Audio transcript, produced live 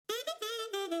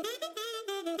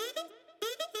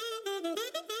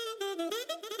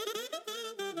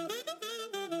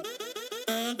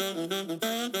Howdy.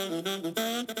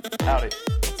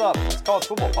 What's up? It's College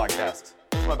Football Podcast.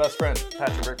 It's my best friend,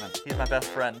 Patrick Rickman. He's my best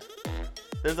friend.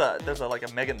 There's a like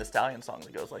a Megan Thee Stallion song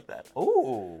that goes like that.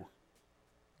 Ooh.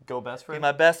 Go best friend? He's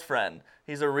my best friend.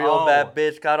 He's a real bad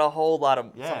bitch. Got a whole lot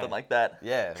of Yeah. something like that.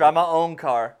 Yeah. Drive my own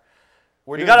car.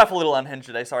 We got off a little unhinged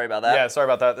today. Sorry about that. Yeah, sorry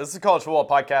about that. This is a College Football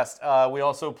Podcast. We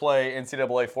also play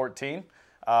NCAA 14.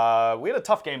 We had a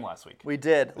tough game last week. We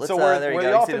did. So we're there you the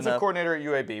go. You see it in offensive coordinator at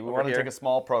UAB. We want to here. take a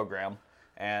small program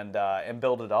and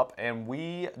build it up, and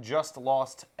we just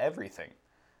lost everything.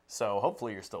 So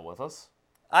hopefully you're still with us.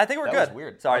 I think we're That good. was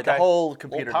weird. Sorry, Okay. the whole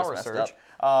computer Little power just surge. messed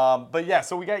up. But yeah,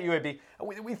 so we got UAB.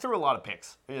 We threw a lot of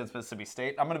picks against Mississippi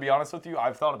State. I'm going to be honest with you.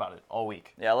 I've thought about it all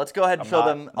week. Yeah, let's go ahead and I'm show not-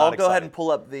 them. not I'll go ahead excited. and pull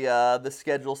up the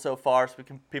schedule so far, so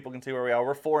people can see where we are.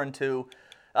 We're 4-2.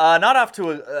 Not off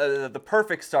to the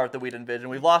perfect start that we'd envisioned.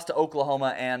 We've lost to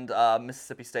Oklahoma and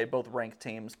Mississippi State, both ranked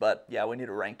teams. But yeah, we need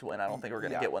a ranked win. I don't think we're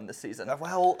going to get one this season.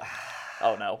 Well,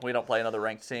 Oh no, we don't play another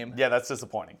ranked team. yeah, that's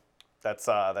disappointing. That's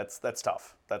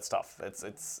tough. That's tough.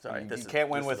 Sorry, you can't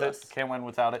win with it. us. Can't win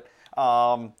without it.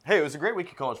 Hey, it was a great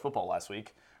week of college football last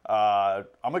week. I'm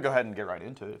gonna go ahead and get right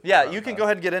into it. Yeah, you can go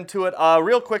ahead and get into it.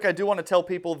 Real quick, I do want to tell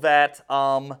people that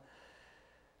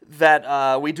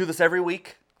we do this every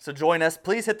week. So join us.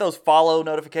 Please hit those follow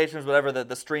notifications, whatever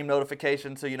the stream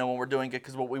notifications, so you know when we're doing it.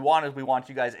 Because what we want is we want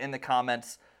you guys in the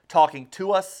comments talking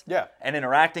to us, Yeah. and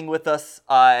interacting with us,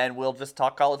 and we'll just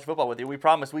talk college football with you. We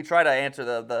promise. We try to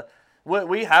answer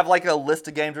we have like a list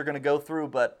of games we're going to go through,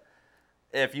 but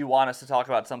if you want us to talk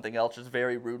about something else, just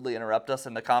very rudely interrupt us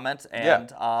in the comments,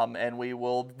 and we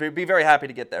will be very happy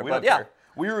to get there. We But don't yeah. care.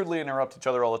 We rudely interrupt each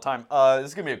other all the time. This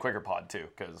is going to be a quicker pod, too,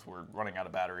 because we're running out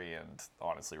of battery and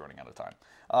honestly running out of time.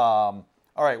 All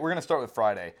right, we're going to start with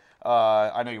Friday.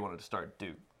 I know you wanted to start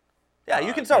Duke. Yeah,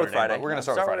 you can start with Notre Dame, Friday. but we're going to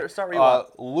start with Friday. Start where you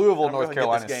want. Louisville, I'm gonna North go ahead and get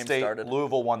Carolina this game State. started.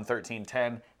 Louisville won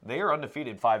 13-10. They are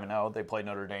undefeated 5-0. They play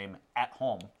Notre Dame at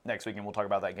home next week, and we'll talk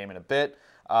about that game in a bit.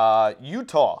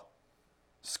 Utah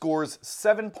scores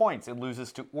 7 points and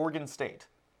loses to Oregon State.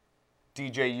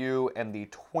 DJU and the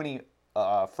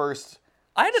 21st.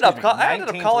 I ended up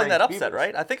 19th calling that ranked upset, Beavers.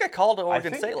 right? I think I called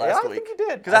Oregon State I last week. think you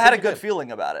did. Because I had a think you good did.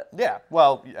 feeling about it. Yeah,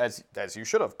 well, as you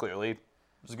should have, clearly.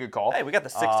 It was a good call. Hey, we got the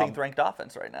 16th ranked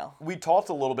offense right now. We talked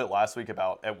a little bit last week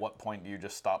about at what point do you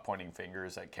just stop pointing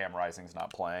fingers at Cam Rising's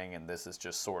not playing, and this is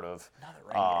just sort of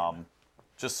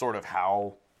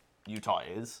how Utah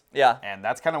is. Yeah. And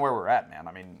that's kind of where we're at, man.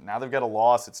 I mean, now they've got a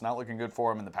loss. It's not looking good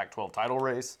for them in the Pac-12 title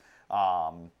race.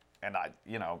 And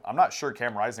I'm not sure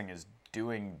Cam Rising is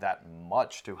doing that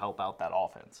much to help out that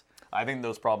offense. I think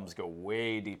those problems go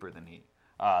way deeper than him.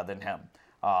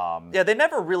 Yeah, they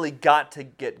never really got to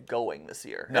get going this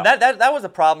year, No. and that was a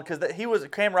problem because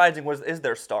Cam Rising is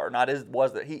their star,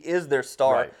 he is their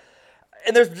star, Right.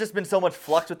 and there's just been so much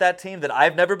flux with that team that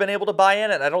I've never been able to buy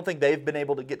in, and I don't think they've been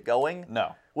able to get going.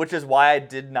 No. Which is why I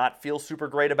did not feel super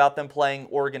great about them playing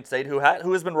Oregon State, who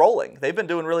has been rolling. They've been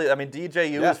doing really. I mean,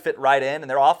 DJU has fit right in, and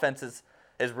their offense is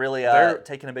really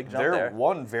taking a big jump They're there.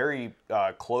 one very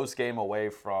close game away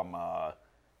from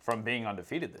being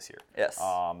undefeated this year. Yes.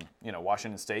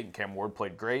 Washington State and Cam Ward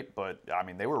played great, but I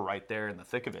mean they were right there in the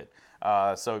thick of it.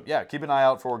 So yeah, keep an eye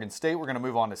out for Oregon State. We're going to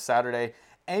move on to Saturday.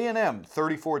 A&M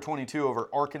 34-22 over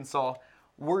Arkansas.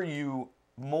 Were you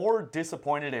more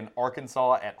disappointed in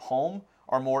Arkansas at home,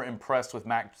 or more impressed with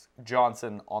Max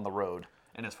Johnson on the road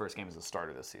in his first game as a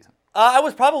starter this season? I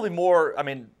was probably more. I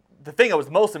mean, the thing I was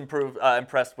most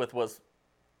impressed with was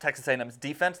Texas A&M's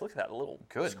defense. Look at that, a little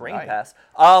Good screen night. pass.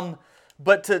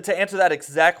 But to answer that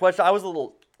exact question,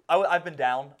 I've been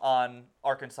down on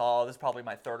Arkansas. This is probably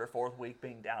my third or fourth week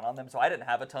being down on them, so I didn't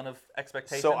have a ton of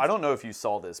expectations. So I don't know if you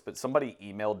saw this, but somebody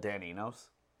emailed Dan Enos,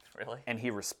 Really? and he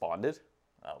responded.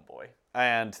 Oh, boy.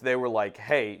 And they were like,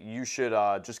 hey, you should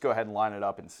just go ahead and line it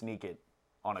up and sneak it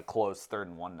on a close 3rd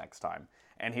and 1 next time.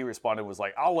 And he responded, was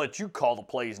like, I'll let you call the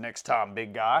plays next time,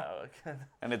 big guy. Oh, okay.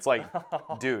 And it's like,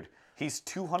 dude, he's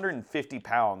 250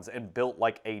 pounds and built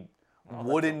like a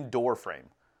wooden door frame.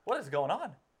 What is going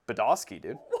on? Badowski,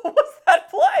 dude. What was that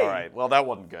play? All right, well, that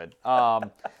wasn't good.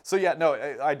 So, yeah, no,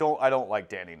 I don't like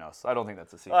Dan Enos. I don't think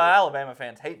that's a secret. Alabama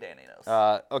fans hate Dan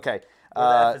Enos. Okay. Where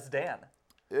the F is Dan?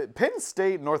 Penn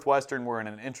State, Northwestern were in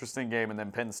an interesting game, and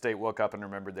then Penn State woke up and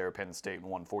remembered they were Penn State and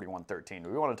won 41-13. Do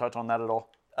we want to touch on that at all?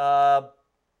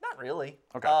 Not really.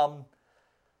 Okay.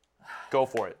 Go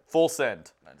for it. Full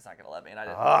send. It's not going to let me, and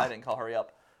I didn't call hurry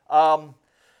up.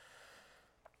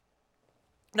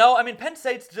 No, I mean, Penn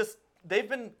State's they've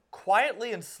been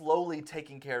quietly and slowly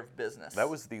taking care of business. That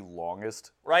was the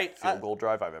longest right? field goal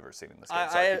drive I've ever seen in this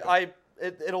game.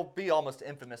 it'll be almost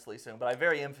infamously soon, but I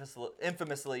very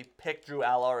infamously picked Drew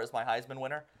Aller as my Heisman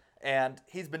winner. And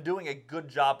he's been doing a good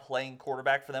job playing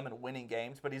quarterback for them and winning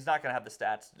games, but he's not going to have the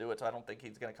stats to do it, so I don't think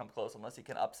he's going to come close unless he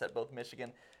can upset both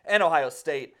Michigan and Ohio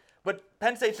State. But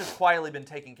Penn State's just quietly been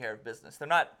taking care of business. They're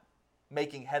not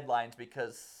making headlines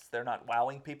because they're not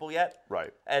wowing people yet.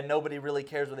 Right. And nobody really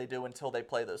cares what they do until they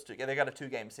play those two. They got a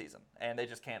 2-game season, and they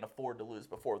just can't afford to lose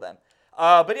before then.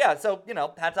 But yeah, so,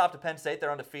 hats off to Penn State.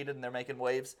 They're undefeated, and they're making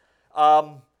waves.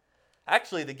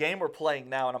 Actually, the game we're playing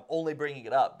now, and I'm only bringing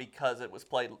it up because it was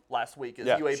played last week, is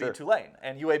UAB Tulane.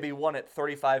 And UAB won it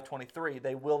 35-23.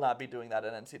 They will not be doing that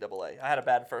in NCAA. I had a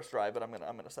bad first drive, but I'm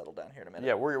gonna settle down here in a minute.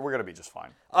 Yeah, we're going to be just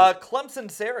fine.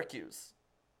 Clemson-Syracuse.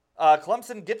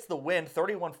 Clemson gets the win,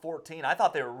 31-14. I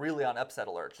thought they were really on upset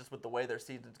alert just with the way their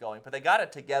season's going, but they got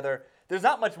it together. There's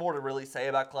not much more to really say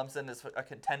about Clemson as a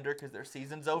contender because their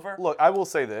season's over. Look, I will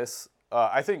say this.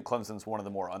 I think Clemson's one of the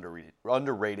more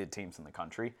underrated teams in the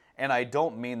country, and I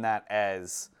don't mean that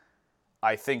as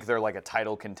I think they're like a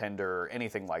title contender or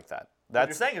anything like that. What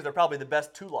you're saying is they're probably the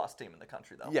best 2-loss team in the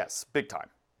country, though. Yes, big time.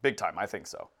 I think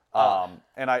so.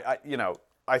 And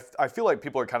I feel like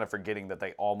people are kind of forgetting that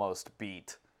they almost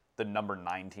beat the number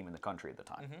 9 team in the country at the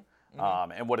time.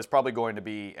 And what is probably going to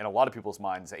be, in a lot of people's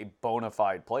minds, a bona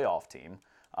fide playoff team.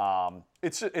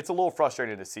 It's a little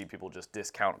frustrating to see people just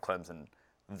discount Clemson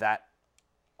that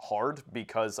hard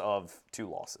because of 2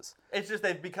 losses. It's just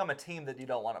they've become a team that you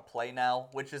don't want to play now,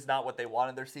 which is not what they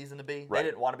wanted their season to be. Right. They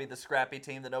didn't want to be the scrappy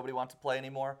team that nobody wants to play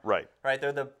anymore. Right.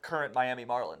 They're the current Miami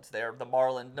Marlins. They're the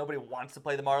Marlins. Nobody wants to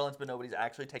play the Marlins, but nobody's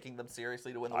actually taking them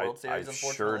seriously to win the World Series, I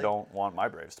unfortunately. sure don't want my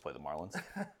Braves to play the Marlins.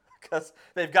 Because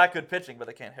they've got good pitching, but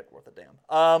they can't hit worth a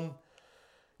damn.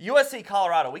 USC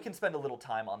Colorado, we can spend a little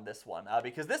time on this one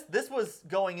because this was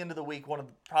going into the week, one of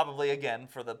probably, again,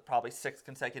 for the probably 6th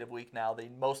consecutive week now, the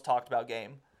most talked about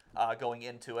game going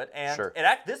into it. And Sure.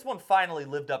 This one finally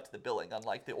lived up to the billing,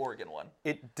 unlike the Oregon one.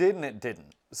 It did and it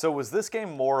didn't. So was this game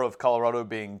more of Colorado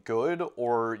being good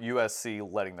or USC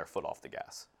letting their foot off the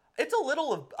gas? It's a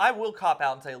little of, I will cop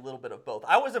out and say a little bit of both.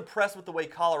 I was impressed with the way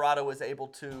Colorado was able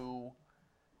to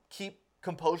keep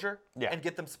composure and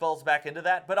get them spells back into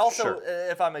that. But also,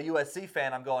 if I'm a USC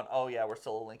fan, I'm going, oh yeah, we're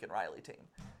still a Lincoln Riley team.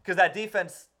 Because that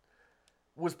defense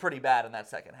was pretty bad in that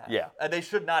second half. Yeah. They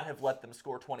should not have let them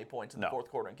score 20 points in the fourth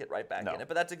quarter and get right back in it.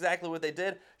 But that's exactly what they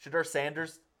did. Shedeur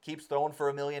Sanders keeps throwing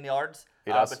for 1,000,000 yards.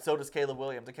 But so does Caleb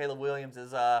Williams. And Caleb Williams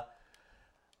is,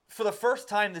 for the first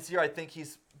time this year, I think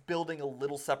he's building a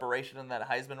little separation in that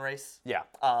Heisman race. Yeah.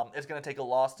 It's going to take a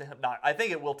loss to him. I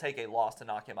think it will take a loss to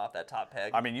knock him off that top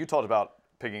peg. I mean, you talked about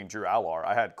picking Drew Aller.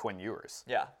 I had Quinn Ewers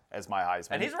as my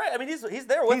Heisman. And he's right. I mean, he's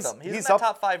there with them. He's in that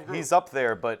top 5 group. He's up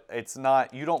there, but it's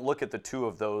not – you don't look at the two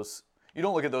of those – you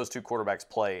don't look at those two quarterbacks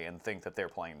play and think that they're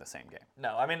playing the same game.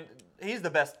 No, I mean, he's the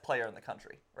best player in the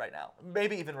country right now.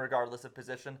 Maybe even regardless of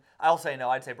position. I'll say no.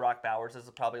 I'd say Brock Bowers is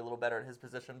probably a little better at his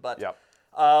position. But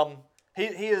he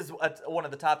is one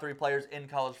of the top 3 players in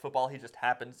college football. He just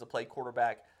happens to play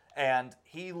quarterback. And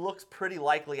he looks pretty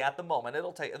likely at the moment.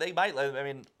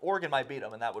 Oregon might beat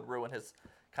him, and that would ruin his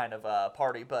kind of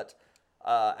party. But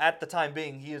at the time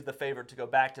being, he is the favorite to go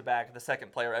back-to-back, the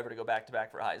second player ever to go back-to-back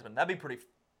for Heisman. That'd be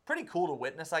pretty cool to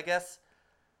witness, I guess.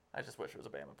 I just wish it was a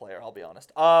Bama player, I'll be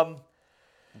honest.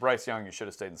 Bryce Young, you should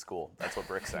have stayed in school. That's what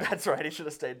Brick's saying. That's right. He should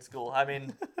have stayed in school. I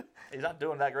mean, he's not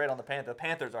doing that great on the Panthers. The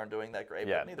Panthers aren't doing that great,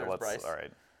 but neither is Bryce. All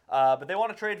right. But they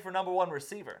want to trade for number 1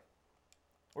 receiver.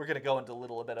 We're going to go into a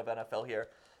little bit of NFL here.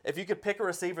 If you could pick a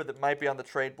receiver that might be on the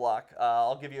trade block,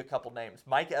 I'll give you a couple names.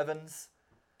 Mike Evans,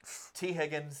 T.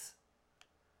 Higgins.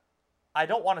 I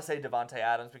don't want to say Devontae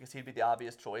Adams because he'd be the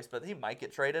obvious choice, but he might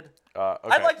get traded. Okay.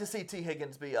 I'd like to see T.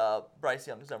 Higgins be Bryce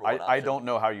Young's number 1 option. I don't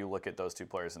know how you look at those two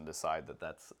players and decide that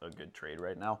that's a good trade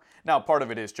right now. Now, part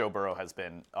of it is Joe Burrow has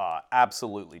been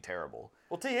absolutely terrible.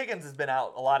 Well, T. Higgins has been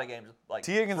out a lot of games.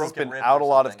 T. Higgins has been out a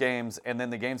lot of games, and then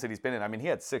the games that he's been in, I mean, he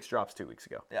had 6 drops 2 weeks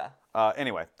ago. Yeah.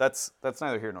 Anyway, that's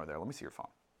neither here nor there. Let me see your phone.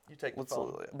 You take the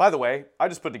phone. By the way, I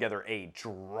just put together a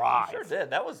drive. You sure did.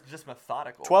 That was just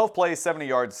methodical. 12 plays, 70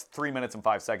 yards, 3 minutes and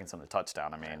 5 seconds on a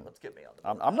touchdown. I mean, let's get me on the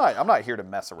board. I'm not here to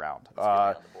mess around. Let's get me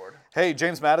on the board. Hey,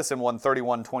 James Madison won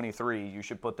 31-23. You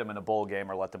should put them in a bowl game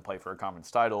or let them play for a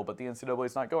conference title, but the NCAA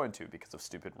is not going to because of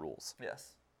stupid rules.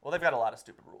 Yes. Well, they've got a lot of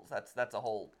stupid rules. That's a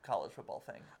whole college football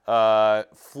thing.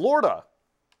 Florida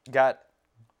got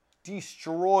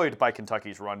destroyed by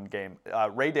Kentucky's run game.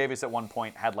 Ray Davis at one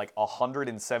point had like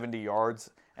 170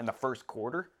 yards in the first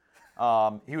quarter.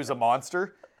 He was a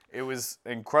monster. It was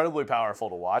incredibly powerful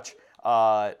to watch.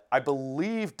 I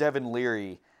believe Devin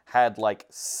Leary had like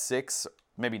 6,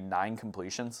 maybe 9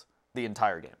 completions the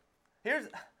entire game.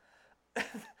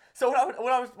 So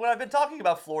when I've been talking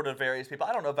about Florida to various people,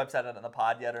 I don't know if I've said it in the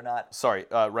pod yet or not. Sorry,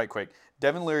 right quick.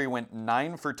 Devin Leary went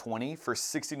 9 for 20 for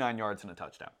 69 yards and a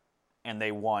touchdown. And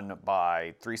they won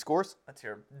by 3 scores. That's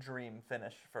your dream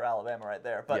finish for Alabama right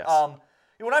there. But Yes.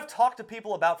 when I've talked to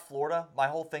people about Florida, my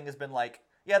whole thing has been like,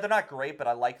 yeah, they're not great, but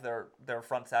I like their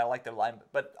front side. I like their line.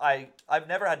 But I've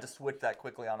never had to switch that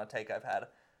quickly on a take I've had.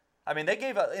 I mean, they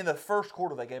gave up in the first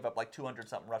quarter. They gave up like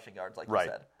 200-something rushing yards, like you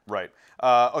said. Right.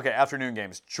 Okay, afternoon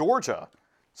games. Georgia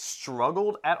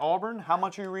struggled at Auburn. How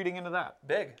much are you reading into that?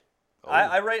 Big.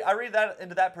 I read that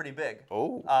into that pretty big.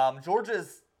 Oh.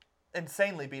 Georgia's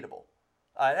insanely beatable.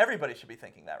 Everybody should be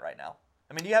thinking that right now.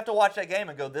 I mean, you have to watch that game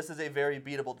and go, this is a very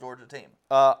beatable Georgia team.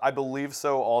 I believe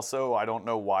so also. I don't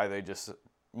know why they just,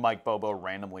 Mike Bobo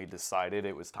randomly decided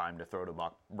it was time to throw to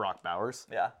Brock Bowers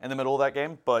in the middle of that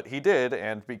game. But he did,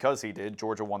 and because he did,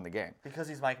 Georgia won the game. Because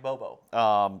he's Mike Bobo.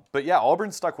 But yeah,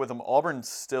 Auburn stuck with him. Auburn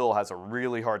still has a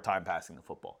really hard time passing the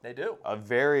football. They do. A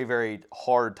very, very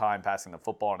hard time passing the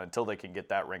football, and until they can get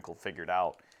that wrinkle figured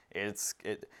out, this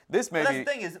may That's be. the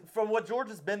thing is, from what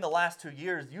Georgia's been the last 2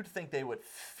 years, you'd think they would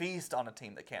feast on a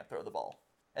team that can't throw the ball.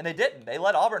 And they didn't. They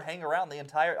let Auburn hang around the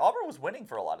entire. Auburn was winning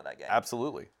for a lot of that game.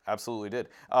 Absolutely did.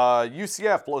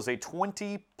 UCF blows a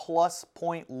 20-plus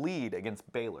point lead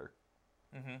against Baylor.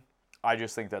 Mm-hmm. I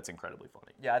just think that's incredibly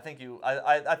funny. Yeah, I think you.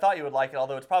 I thought you would like it,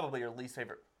 although it's probably your least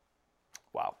favorite.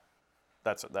 Wow,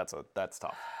 that's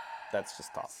tough. That's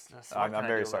just tough. What I'm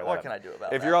very sorry. What can I do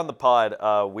about If that? you're on the pod,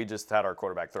 we just had our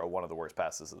quarterback throw one of the worst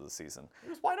passes of the season. He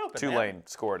was wide open. Tulane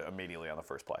scored immediately on the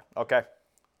first play. Okay.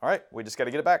 All right. We just got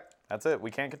to get it back. That's it. We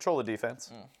can't control the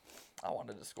defense. I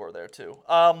wanted to score there too.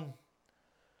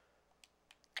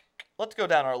 Let's go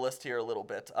down our list here a little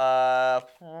bit. I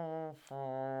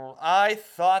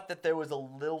thought that there was a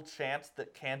little chance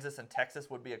that Kansas and Texas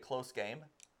would be a close game,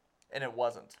 and it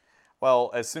wasn't.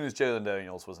 Well, as soon as Jalen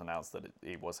Daniels was announced that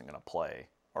he wasn't going to play,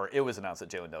 or it was announced that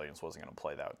Jalen Daniels wasn't going to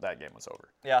play, that game was over.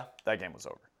 Yeah. That game was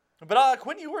over. But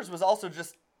Quinn Ewers was also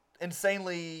just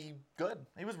insanely good.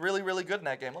 He was really, really good in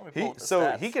that game. Let me pull up the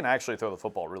stats. He can actually throw the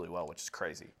football really well, which is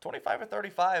crazy. 25 or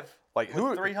 35. Like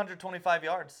with 325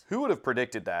 yards. Who would have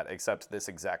predicted that except this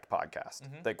exact podcast,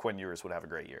 that Quinn Ewers would have a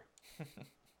great year?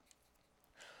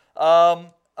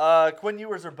 Quinn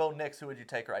Ewers or Bo Nix, who would you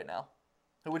take right now?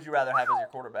 Who would you rather have as your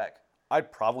quarterback?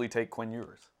 I'd probably take Quinn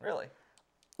Ewers. Really?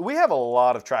 We have a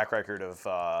lot of track record of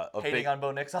hating on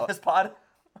Bo Nix on this pod?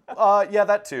 Yeah,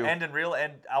 that too. And in real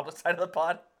and outside of the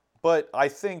pod? But I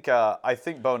think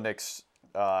Bo Nix,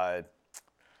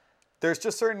 there's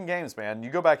just certain games, man.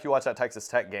 You go back, you watch that Texas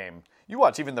Tech game. You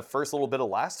watch even the first little bit of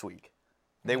last week.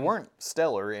 They weren't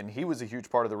stellar, and he was a huge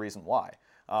part of the reason why.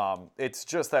 It's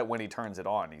just that when he turns it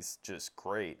on, he's just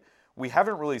great. We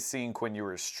haven't really seen Quinn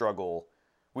Ewers struggle.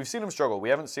 We've seen him struggle. We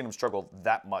haven't seen him struggle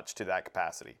that much to that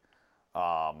capacity.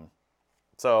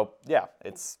 So yeah,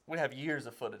 we have years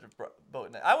of footage of Bo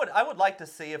Nix. I would like to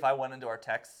see if I went into our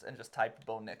texts and just typed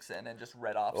Bo Nix in and just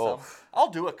read off some.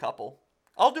 I'll do a couple.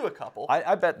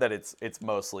 I bet that it's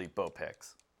mostly Bo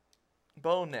picks.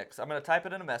 Bo Nix. I'm going to type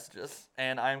it into messages,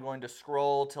 and I'm going to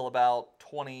scroll till about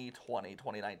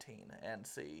 2019 and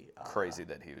see. Crazy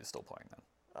that he was still playing then.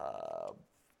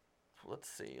 Let's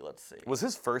see. Was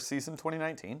his first season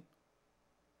 2019?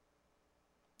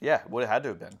 Yeah, would have had to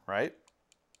have been, right?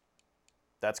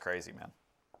 That's crazy, man.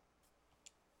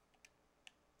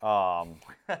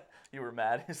 You were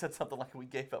mad. You said something like we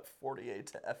gave up 48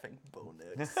 to effing Bo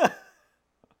Nix.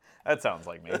 That sounds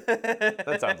like me.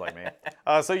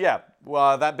 So yeah,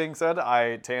 well, that being said,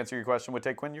 to answer your question, would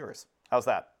take Quinn Ewers. How's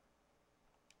that?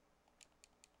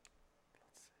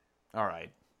 All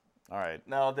right.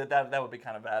 No, that would be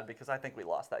kind of bad because I think we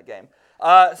lost that game.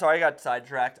 Sorry, I got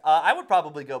sidetracked. I would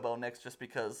probably go Bo Nix just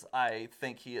because I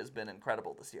think he has been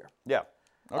incredible this year. Yeah.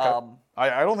 Okay.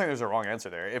 I don't think there's a wrong answer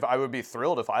there. If I would be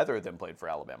thrilled if either of them played for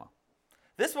Alabama.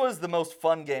 This was the most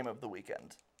fun game of the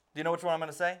weekend. Do you know which one I'm going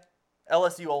to say?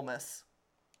 LSU Ole Miss.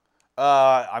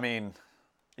 I mean,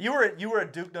 you were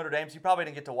at Duke Notre Dame, so you probably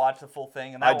didn't get to watch the full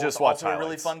thing, and that was also a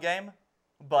really fun game.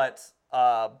 But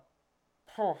LSU,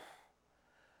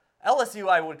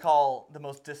 I would call the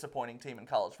most disappointing team in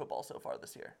college football so far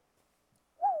this year.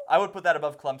 I would put that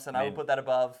above Clemson. I would put that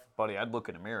above. Buddy, I'd look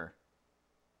in a mirror.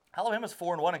 Alabama's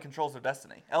 4-1 and controls their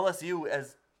destiny. LSU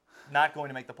is not going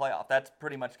to make the playoff. That's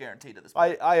pretty much guaranteed at this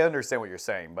point. I understand what you're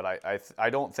saying, but I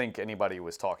don't think anybody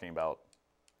was talking about.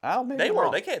 Oh, maybe they were.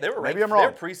 wrong. They were. Maybe ranked, I'm wrong. They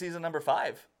were preseason number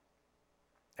 5.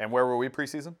 And where were we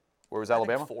preseason? Where was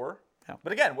Alabama? 4. Yeah.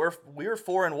 But again, we're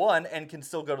 4-1 and can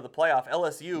still go to the playoff.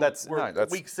 LSU, we're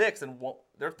week 6 and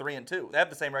they're 3-2. They have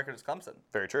the same record as Clemson.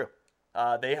 Very true.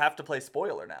 They have to play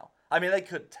spoiler now. I mean, they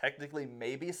could technically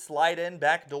maybe slide in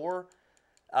back door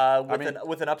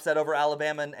with an upset over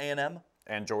Alabama and A&M.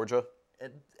 And Georgia.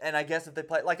 And I guess if they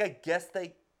play, I guess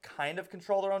they kind of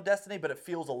control their own destiny, but it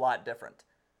feels a lot different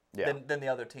than the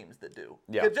other teams that do.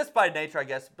 Yeah. Just by nature, I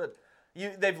guess. But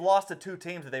they've lost to 2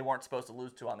 teams that they weren't supposed to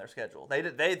lose to on their schedule.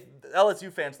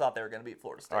 LSU fans thought they were going to beat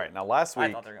Florida State. All right, now last week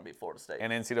I thought they were going to beat Florida State.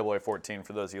 in NCAA 14,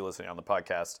 for those of you listening on the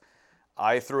podcast,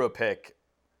 I threw a pick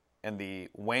in the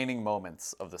waning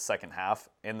moments of the second half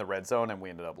in the red zone, and we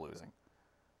ended up losing.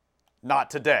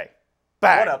 Not today.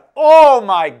 Bang! What up? Oh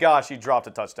my gosh, he dropped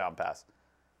a touchdown pass.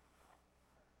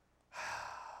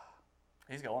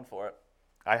 He's going for it.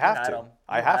 I have to.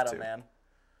 I have to. Man.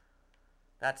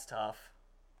 That's tough.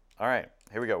 All right,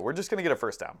 here we go. We're just going to get a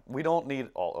first down. We don't need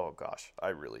all. Oh gosh, I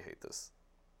really hate this.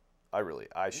 I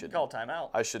shouldn't. Call timeout.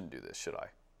 I shouldn't do this, should I?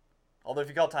 Although if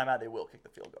you call timeout, they will kick the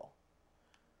field goal.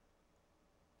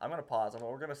 I'm going to pause.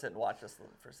 We're going to sit and watch this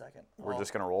for a second. We're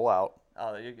just going to roll out.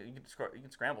 Oh, you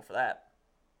can scramble for that.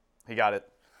 He got it.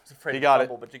 I was afraid He to got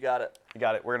fumble, but you got it. You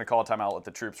got it. We're going to call a timeout, let the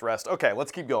troops rest. Okay,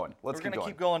 let's keep going. We're going to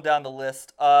keep going down the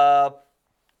list.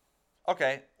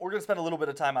 Okay, we're going to spend a little bit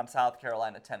of time on South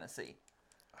Carolina, Tennessee.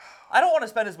 I don't want to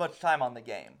spend as much time on the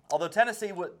game. Although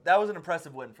Tennessee, that was an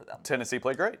impressive win for them. Tennessee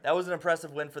played great. That was an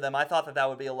impressive win for them. I thought that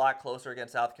would be a lot closer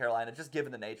against South Carolina, just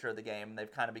given the nature of the game.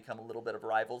 They've kind of become a little bit of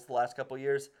rivals the last couple of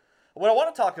years. What I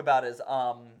want to talk about is,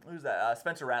 who's that?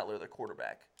 Spencer Rattler, the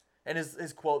quarterback. And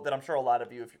his quote that I'm sure a lot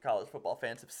of you, if you're college football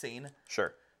fans, have seen.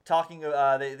 Sure. Talking,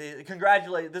 they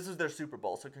congratulate. This is their Super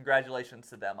Bowl, so congratulations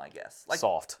to them, I guess.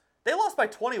 Soft. They lost by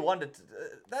 21 to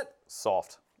that.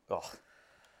 Soft. Ugh.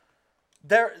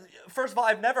 First of all,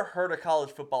 I've never heard a college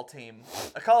football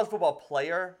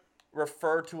player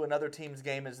refer to another team's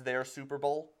game as their Super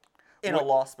Bowl in a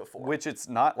loss before. Which it's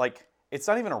not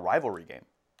even a rivalry game.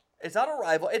 It's not a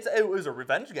rival. It was a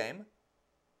revenge game.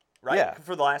 Right? Yeah.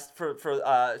 For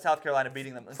South Carolina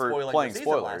beating them and For spoiling playing the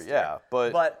season spoiler, last yeah.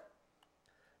 year. But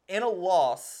in a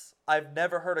loss, I've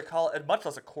never heard much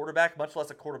less a quarterback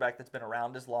that's been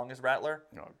around as long as Rattler,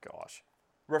 Oh gosh.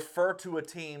 refer to a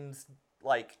team's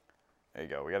There you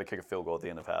go. We got to kick a field goal at the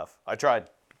end of half. I tried.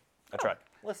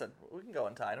 Listen, we can go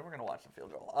untied and we're going to watch the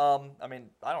field goal. I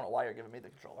don't know why you're giving me the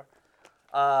controller.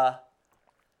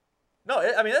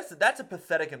 That's a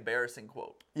pathetic, embarrassing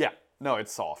quote. Yeah. No,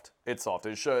 it's soft. It's soft.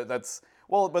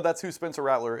 But that's who Spencer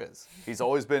Rattler is. He's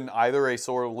always been either a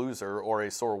sore loser or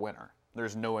a sore winner.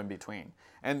 There's no in between.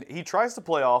 And he tries to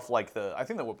play off I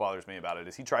think that what bothers me about it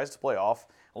is he tries to play off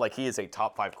like he is a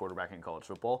top 5 quarterback in college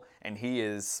football, and he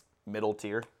is middle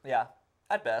tier. Yeah,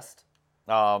 at best.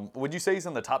 Would you say he's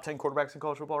in the top 10 quarterbacks in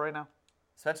college football right now?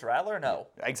 Spencer Rattler? No.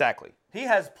 Exactly. He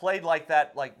has played like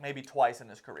that maybe twice in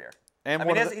his career. And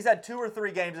he's had 2 or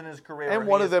 3 games in his career. And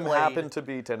one of them happened to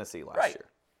be Tennessee last year.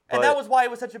 And that was why it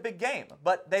was such a big game.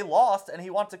 But they lost, and he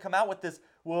wants to come out with this,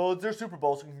 well, it's their Super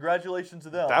Bowl, so congratulations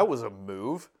to them. That was a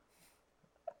move.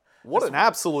 What an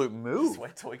absolute move. Just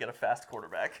wait till we get a fast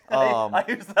quarterback. I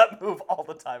use that move all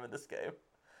the time in this game.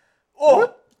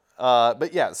 Oh!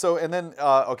 But yeah, so, and then,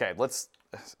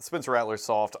 Spencer Rattler's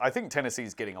soft. I think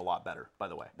Tennessee's getting a lot better, by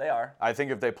the way. They are. I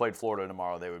think if they played Florida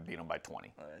tomorrow, they would beat them by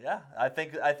 20. Yeah, I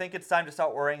think it's time to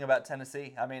start worrying about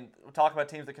Tennessee. I mean, we're talking about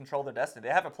teams that control their destiny.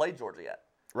 They haven't played Georgia yet.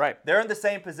 Right. They're in the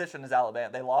same position as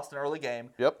Alabama. They lost an early game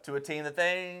to a team that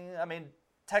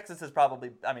Texas is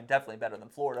definitely better than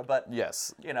Florida. But,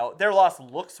 yes, their loss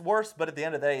looks worse. But at the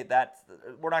end of the day,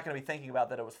 we're not going to be thinking about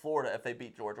that it was Florida if they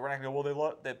beat Georgia. We're not going to go,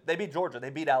 well, they beat Georgia. They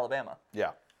beat Alabama.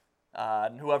 Yeah.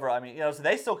 And whoever, so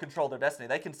they still control their destiny.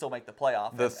 They can still make the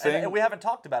playoff. And we haven't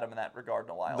talked about them in that regard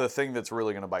in a while. The thing that's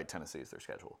really going to bite Tennessee is their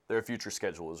schedule. Their future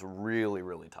schedule is really,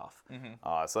 really tough.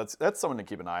 Mm-hmm. So that's something to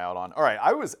keep an eye out on. All right,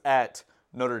 I was at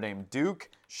Notre Dame Duke.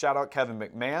 Shout out Kevin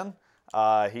McMahon.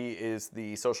 He is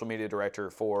the social media director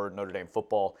for Notre Dame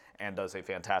football and does a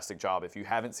fantastic job. If you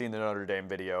haven't seen the Notre Dame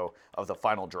video of the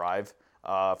final drive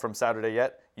from Saturday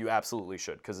yet, you absolutely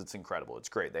should, because it's incredible. It's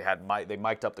great. They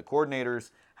mic'd up the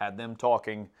coordinators, had them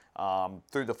talking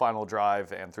through the final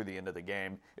drive and through the end of the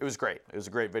game. It was great. It was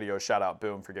a great video. Shout out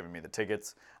Boom for giving me the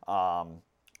tickets.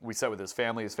 We sat with his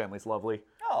family. His family's lovely.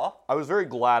 Oh. I was very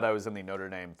glad I was in the Notre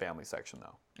Dame family section,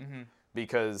 though,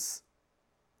 because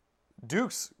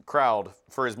Duke's crowd,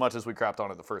 for as much as we crapped on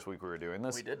it the first week we were doing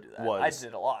this, we did do that. Was I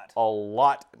did a lot. A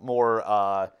lot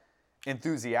more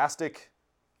enthusiastic,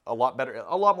 a lot better,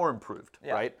 a lot more improved,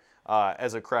 right?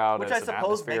 As a crowd, which as I an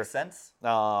suppose atmosphere. makes sense.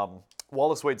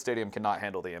 Wallace Wade Stadium cannot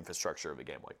handle the infrastructure of a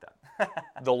game like that.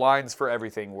 The lines for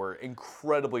everything were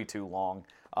incredibly too long.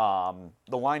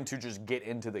 The line to just get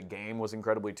into the game was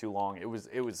incredibly too long. It was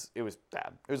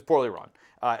bad. It was poorly run.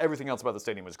 Everything else about the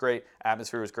stadium was great.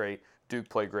 Atmosphere was great. Duke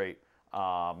played great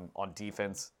on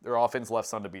defense. Their offense left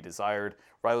some to be desired.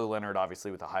 Riley Leonard, obviously,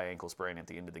 with a high ankle sprain at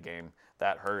the end of the game,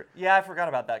 that hurt. Yeah, I forgot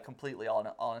about that completely,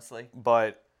 honestly.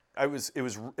 But it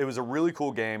was a really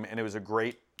cool game, and it was a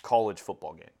great college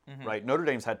football game, right? Notre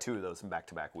Dame's had 2 of those in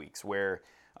back-to-back weeks where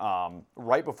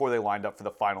right before they lined up for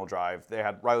the final drive, they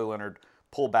had Riley Leonard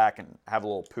pull back and have a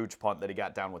little pooch punt that he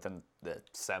got down within the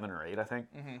 7 or 8, I think.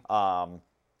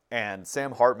 And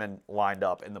Sam Hartman lined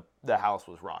up, and the house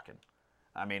was rocking.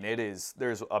 I mean,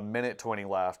 there's a minute 20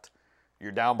 left.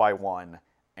 You're down by 1,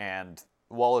 and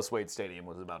Wallace Wade Stadium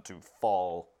was about to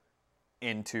fall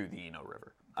into the Eno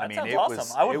River. That sounds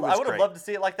awesome. I would have loved to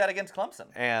see it like that against Clemson.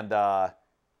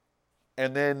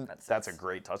 And then that's a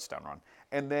great touchdown run.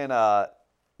 And then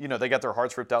they got their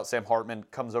hearts ripped out. Sam Hartman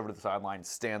comes over to the sideline,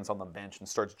 stands on the bench, and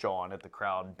starts jawing at the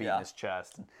crowd, beating his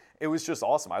chest. And it was just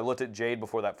awesome. I looked at Jade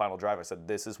before that final drive. I said,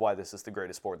 "This is why this is the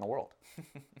greatest sport in the world."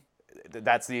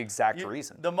 That's the exact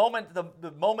reason. The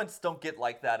moments don't get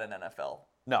like that in NFL.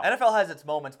 No. NFL has its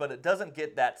moments, but it doesn't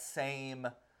get that same.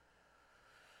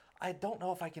 I don't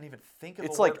know if I can even think of a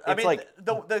word.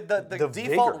 The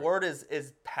default vigor. word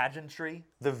is pageantry.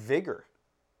 The vigor.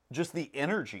 Just the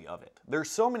energy of it. There's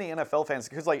so many NFL fans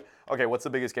because, okay, what's the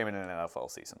biggest game in an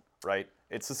NFL season, right?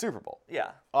 It's the Super Bowl.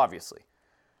 Yeah. Obviously.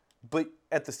 But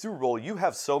at the Super Bowl, you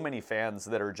have so many fans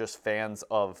that are just fans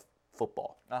of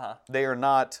football. They are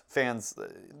not fans.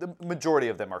 The majority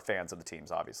of them are fans of the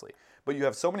teams, obviously. But you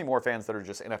have so many more fans that are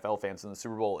just NFL fans, and the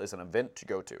Super Bowl is an event to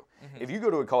go to. If you go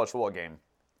to a college football game,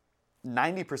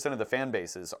 90% of the fan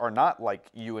bases are not like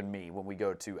you and me when we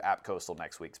go to App Coastal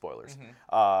next week. Spoilers.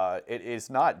 It is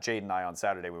not Jade and I on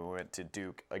Saturday when we went to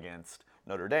Duke against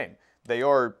Notre Dame. They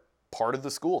are part of the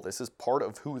school. This is part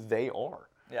of who they are.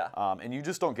 Yeah. And you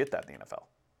just don't get that in the NFL.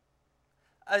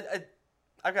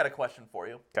 I've got a question for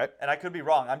you. Okay. And I could be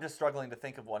wrong. I'm just struggling to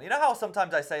think of one. You know how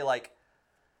sometimes I say,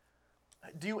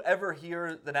 do you ever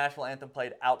hear the national anthem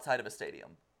played outside of a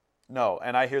stadium? No,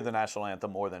 and I hear the national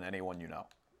anthem more than anyone you know.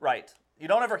 Right. You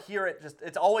don't ever hear it.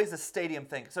 It's always a stadium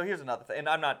thing. So here's another thing, and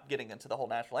I'm not getting into the whole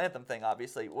national anthem thing,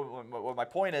 obviously. What my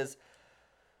point is,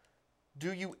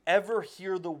 do you ever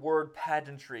hear the word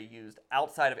pageantry used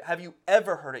outside of it? Have you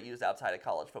ever heard it used outside of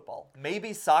college football?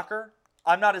 Maybe soccer.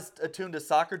 I'm not as attuned to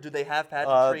soccer. Do they have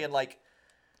pageantry in like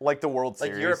the World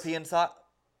Series? Like European soccer?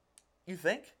 You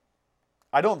think?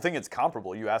 I don't think it's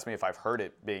comparable. You asked me if I've heard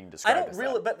it being described. I don't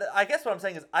really, but I guess what I'm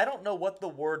saying is I don't know what the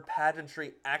word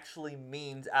pageantry actually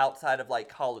means outside of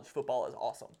college football is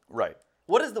awesome. Right.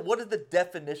 What is the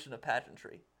definition of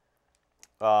pageantry?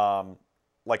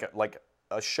 Like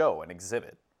a show, an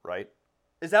exhibit, right?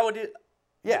 Is that what you?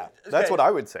 Yeah, that's what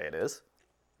I would say it is.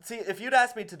 See, if you'd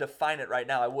asked me to define it right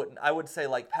now, I wouldn't. I would say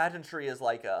pageantry is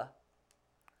like a.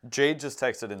 Jade just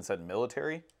texted and said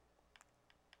military.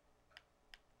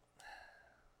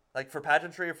 Like for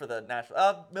pageantry or for the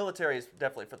national? Military is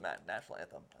definitely for the national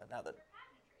anthem. Now that.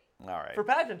 All right. For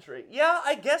pageantry, yeah,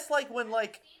 I guess when Seen a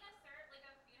funeral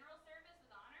service with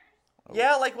honors?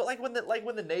 Yeah,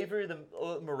 when the Navy or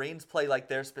the Marines play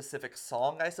their specific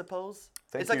song, I suppose.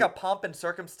 It's like a pomp and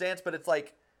circumstance, but it's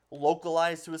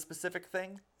localized to a specific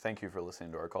thing. Thank you for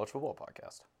listening to our college football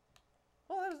podcast.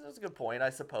 Well, that's a good point, I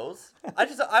suppose.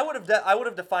 I would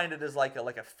have defined it as like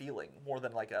a feeling more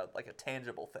than like a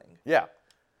tangible thing. Yeah.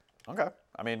 Okay.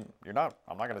 I mean, I'm not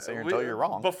going to sit here and tell you you're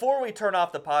wrong. Before we turn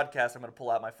off the podcast, I'm going to pull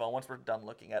out my phone. Once we're done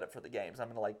looking at it for the games,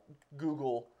 I'm going to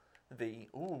Google the.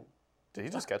 Ooh. Did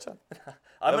you just catch that?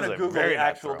 I'm going to Google the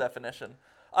actual definition.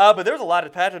 But there's a lot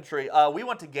of pageantry. We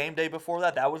went to game day before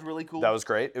that. That was really cool. That was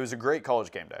great. It was a great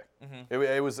college game day.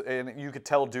 It was, and you could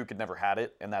tell Duke had never had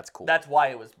it, and that's cool. That's why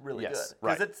it was really good. Yes,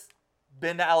 Because it's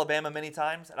been to Alabama many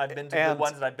times, and I've been to good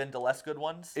ones, and I've been to less good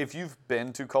ones. If you've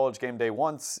been to college game day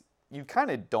once, you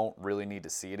kind of don't really need to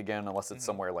see it again unless it's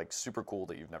somewhere super cool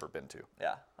that you've never been to.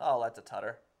 Yeah. Oh, that's a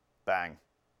tutter. Bang.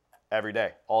 Every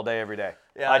day. All day, every day.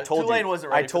 Yeah, Tulane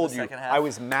wasn't ready for the second half. I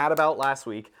was mad about last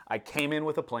week. I came in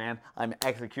with a plan. I'm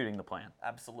executing the plan.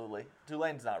 Absolutely.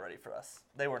 Tulane's not ready for us.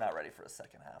 They were not ready for a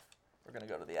second half. We're going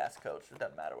to go to the Ask Coach. It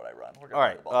doesn't matter what I run. We're going All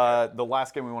to right. the ball. The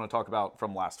last game we want to talk about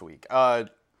from last week. Go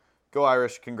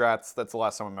Irish. Congrats. That's the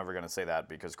last time I'm ever going to say that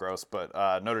because gross. But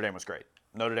Notre Dame was great.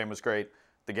 Notre Dame was great.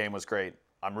 The game was great.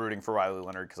 I'm rooting for Riley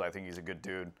Leonard because I think he's a good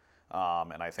dude.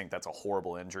 And I think that's a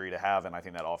horrible injury to have, and I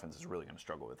think that offense is really going to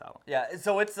struggle without him. Yeah,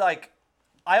 so it's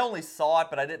I only saw it,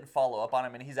 but I didn't follow up on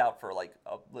him, and he's out for a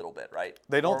little bit, right?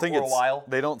 They don't think for a while.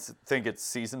 They don't think it's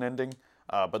season ending,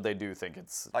 but they do think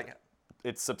it's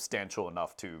it's substantial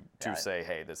enough to Yeah. say,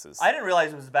 hey, this is. I didn't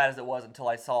realize it was as bad as it was until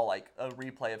I saw like a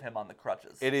replay of him on the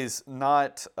crutches. It is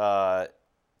not.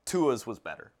 Tua's was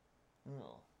better.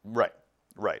 Right.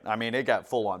 Right. I mean, it got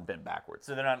full on bent backwards.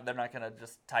 So they're not gonna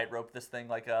just tightrope this thing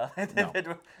like No.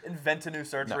 invent a new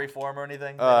surgery form or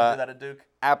anything. They Uh, don't do that at Duke.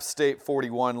 App State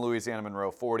 41, Louisiana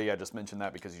Monroe 40. I just mentioned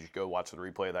that because you should go watch the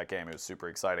replay of that game. It was super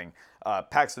exciting.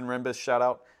 Paxton Rimbus, shout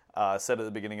out, said at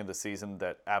the beginning of the season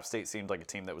that App State seemed like a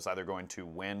team that was either going to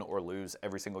win or lose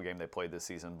every single game they played this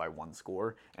season by one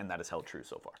score, and that has held true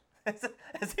so far.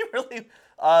 Is he really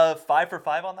 5 for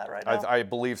 5 on that right now? I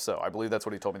believe so. I believe that's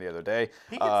what he told me the other day.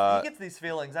 He gets these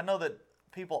feelings. I know that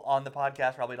people on the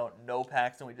podcast probably don't know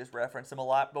Paxton. We just reference him a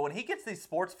lot. But when he gets these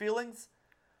sports feelings,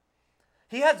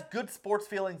 he has good sports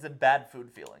feelings and bad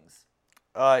food feelings.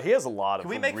 He has a lot of.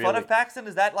 Can we make really... fun of Paxton?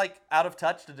 Is that like out of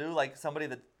touch to do? Like somebody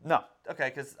that No. okay?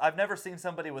 Because I've never seen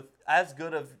somebody with as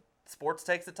good of sports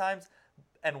takes at times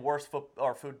and worse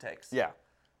food takes. Yeah.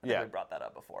 I think Yeah. we brought that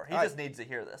up before. He just needs to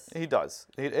hear this. He does.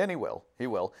 And he will. He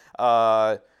will.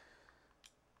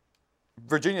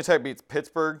 Virginia Tech beats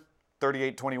Pittsburgh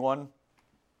 38-21.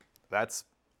 That's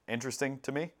interesting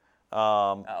to me.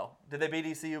 Did they beat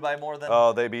ECU by more than?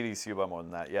 Oh, they beat ECU by more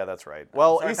than that. Yeah, that's right.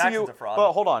 Well, sorry, ECU. Paxton's a fraud.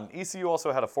 But hold on. ECU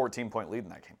also had a 14-point lead in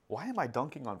that game. Why am I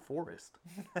dunking on Forrest?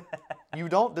 You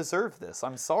don't deserve this.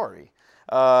 I'm sorry.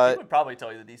 I would probably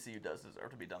tell you that ECU does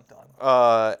deserve to be dunked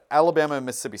on. Alabama and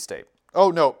Mississippi State. Oh,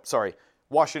 no. Sorry.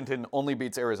 Washington only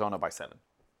beats Arizona by 7.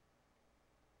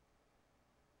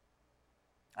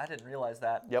 I didn't realize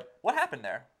that. Yep. What happened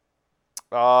there?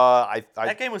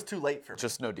 That game was too late for me.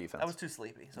 just no defense. I was too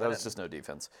sleepy. So That I was didn't- just no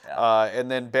defense. Yeah. And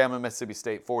then Bama, Mississippi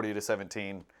State,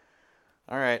 40-17.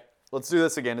 All right, let's do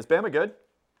this again. Is Bama good?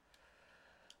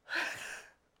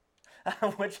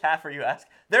 Which half are you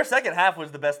asking? Their second half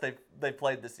was the best they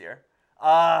played this year.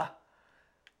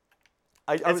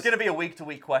 It's going to be a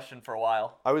week-to-week question for a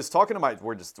while. I was talking to my.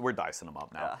 We're dicing them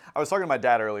up now. Yeah. I was talking to my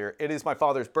dad earlier. It is my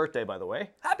father's birthday, by the way.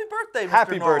 Happy birthday, Mr.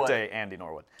 Happy Norwood. birthday, Andy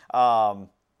Norwood. I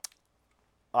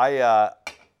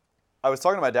was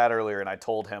talking to my dad earlier, and I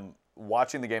told him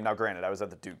watching the game. Now, granted, I was at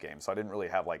the Duke game, so I didn't really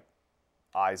have like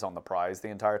eyes on the prize the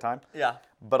entire time. Yeah.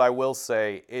 But I will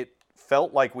say it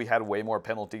felt like we had way more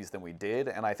penalties than we did,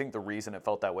 and I think the reason it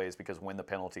felt that way is because when the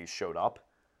penalties showed up,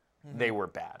 they were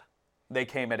bad. They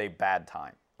came at a bad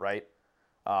time, right?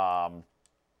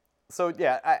 So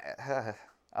yeah,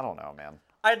 I don't know, man.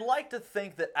 I'd like to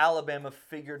think that Alabama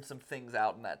figured some things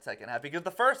out in that second half because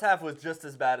the first half was just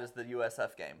as bad as the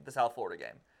USF game, the South Florida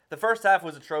game. The first half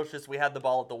was atrocious. We had the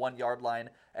ball at the 1 yard line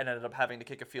and ended up having to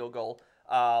kick a field goal.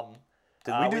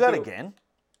 Did we do that again?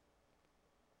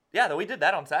 Yeah, we did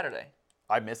that on Saturday.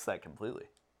 I missed that completely.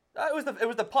 It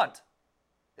was the punt.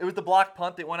 It was the block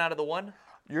punt that went out of the 1.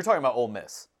 You're talking about Ole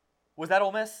Miss. Was that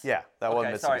Ole Miss? Yeah, that was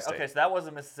Okay, Mississippi sorry. State. Okay, so that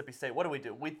wasn't Mississippi State. What did we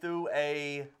do? We threw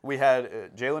We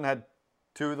had Jalen had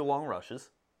 2 of the long rushes.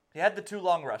 He had the 2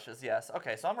 long rushes, yes.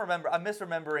 Okay, so I'm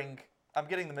misremembering. I'm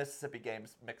getting the Mississippi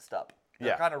games mixed up. They're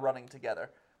Yeah. kind of running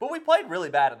together. But we played really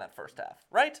bad in that first half,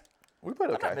 right? We played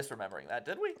okay. I'm not misremembering that,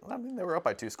 did we? I mean, they were up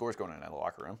by 2 scores going into the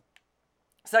locker room.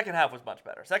 Second half was much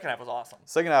better. Second half was awesome.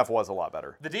 Second half was a lot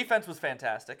better. The defense was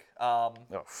fantastic. Oh,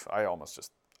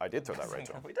 I did throw that right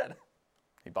to him. We did.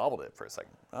 He bobbled it for a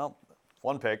second. Well,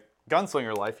 1 pick.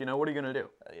 Gunslinger life, what are you going to do?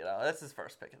 That's his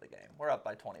first pick of the game. We're up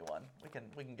by 21.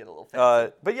 We can get a little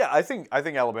fancy. But yeah, I think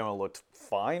Alabama looked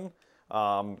fine.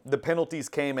 The penalties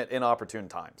came at inopportune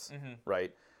times,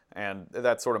 right? And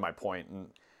that's sort of my point.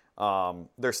 And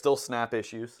there's still snap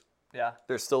issues. Yeah.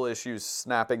 There's still issues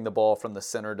snapping the ball from the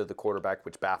center to the quarterback,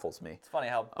 which baffles me. It's funny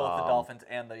how both the Dolphins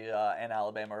and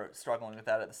Alabama are struggling with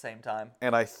that at the same time.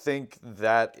 And I think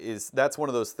that's one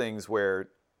of those things where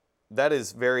that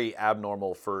is very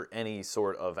abnormal for any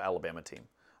sort of Alabama team.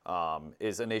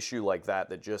 Is an issue like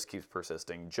that just keeps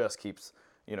persisting, just keeps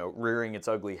rearing its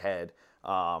ugly head.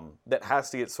 That has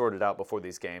to get sorted out before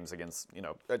these games against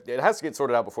it has to get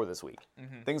sorted out before this week.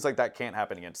 Things like that can't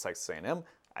happen against Texas A&M.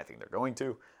 I think they're going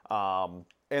to.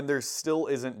 And there still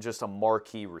isn't just a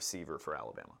marquee receiver for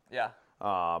Alabama. Yeah.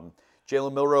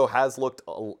 Jalen Milroe has looked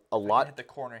a lot. Hit the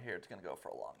corner here. It's going to go for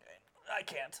a long game. I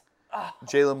can't.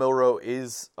 Jalen Milroe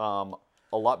is a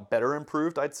lot better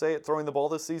improved, I'd say, at throwing the ball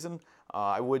this season.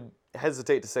 I would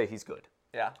hesitate to say he's good.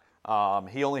 Yeah.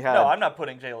 He only had. No, I'm not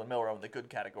putting Jalen Milroe in the good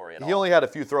category at all. He only had a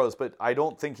few throws, but I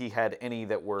don't think he had any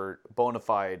that were bona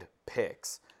fide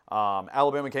picks.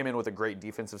 Alabama came in with a great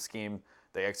defensive scheme.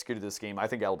 They executed the scheme. I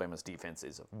think Alabama's defense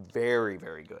is very,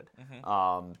 very good.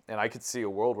 And I could see a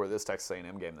world where this Texas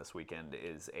A&M game this weekend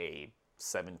is a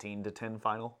 17-10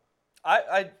 final.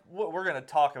 We're going to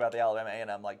talk about the Alabama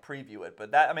A&M, like preview it, but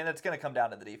it's going to come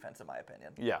down to the defense, in my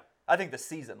opinion. Yeah. I think the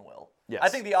season will. Yes. I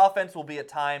think the offense will be at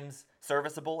times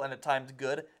serviceable and at times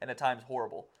good and at times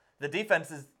horrible. The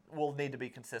defenses will need to be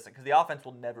consistent because the offense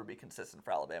will never be consistent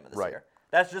for Alabama this year.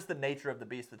 That's just the nature of the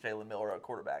beast with Jalen Milroe at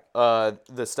quarterback.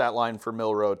 The stat line for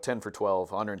Milroe: 10 for 12,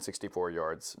 164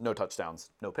 yards, no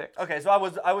touchdowns, no picks. Okay, so I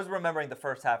was remembering the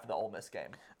first half of the Ole Miss game.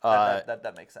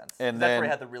 That makes sense. And that's then where he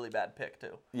had the really bad pick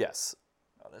too. Yes.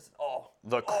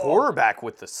 The Quarterback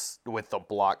with the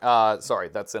block. Sorry,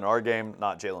 that's in our game,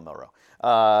 not Jalen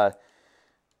Milroe.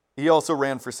 He also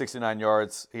ran for 69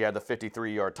 yards. He had the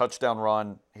 53-yard touchdown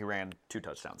run. He ran 2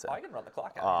 touchdowns. I can run the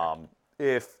clock out.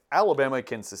 If Alabama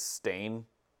can sustain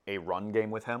a run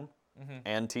game with him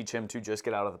and teach him to just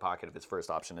get out of the pocket if his first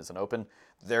option isn't open,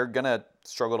 they're going to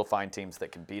struggle to find teams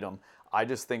that can beat him. I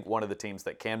just think one of the teams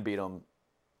that can beat him,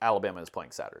 Alabama, is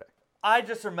playing Saturday. I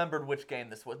just remembered which game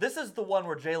this was. This is the one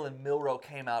where Jalen Milroe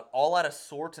came out all out of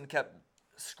sorts and kept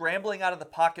scrambling out of the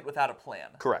pocket without a plan.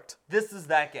 Correct. This is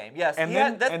that game. Yes. And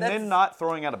then not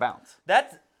throwing out of bounds.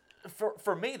 That's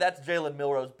for me, that's Jalen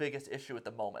Milroe's biggest issue at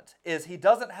the moment, is he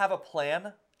doesn't have a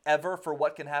plan ever for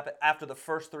what can happen after the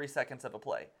first 3 seconds of a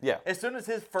play. Yeah. As soon as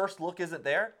his first look isn't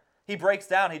there, he breaks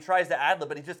down, he tries to ad-lib,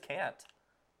 but he just can't.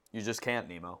 You just can't,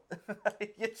 Nemo.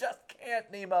 You just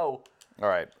can't, Nemo. All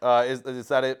right. Is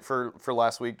that it for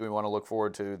last week? Do we want to look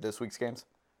forward to this week's games?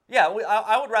 Yeah,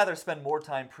 I would rather spend more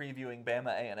time previewing Bama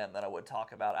A&M than I would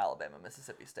talk about Alabama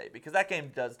Mississippi State, because that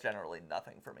game does generally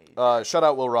nothing for me. Shout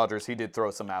out Will Rogers. He did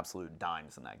throw some absolute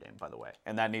dimes in that game, by the way.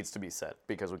 And that needs to be said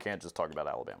because we can't just talk about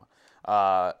Alabama.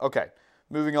 Okay,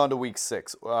 moving on to week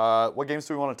 6. What games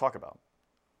do we want to talk about?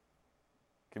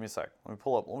 Give me a sec. Let me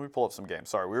pull up some games.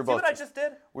 Sorry, we were both. See what I just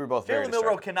did? We were both very Jalen Milroe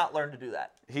distracted. cannot learn to do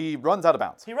that. He runs out of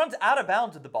bounds. He runs out of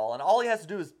bounds with the ball, and all he has to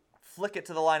do is flick it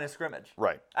to the line of scrimmage.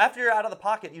 Right. After you're out of the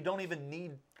pocket, you don't even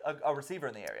need a receiver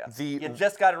in the area. The- You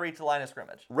just got to reach the line of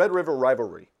scrimmage. Red River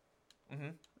rivalry.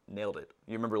 Nailed it.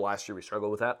 You remember last year we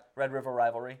struggled with that? Red River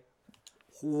rivalry.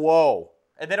 Whoa.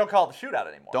 And they don't call it the shootout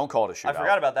anymore. Don't call it a shootout. I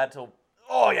forgot about that till.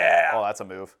 Oh, yeah. Oh, that's a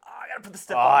move. I got to put the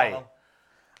stiff on him.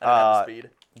 I don't have the speed.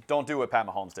 Don't do what Pat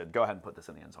Mahomes did. Go ahead and put this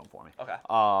in the end zone for me. Okay.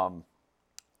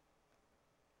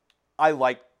 I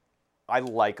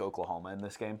like Oklahoma in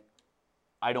this game.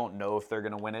 I don't know if they're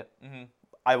going to win it.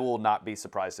 I will not be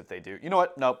surprised if they do. You know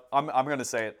what? Nope. I'm going to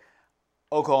say it.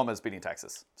 Oklahoma is beating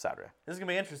Texas Saturday. This is going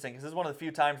to be interesting because this is one of the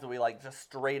few times that we just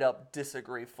straight up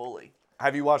disagree fully.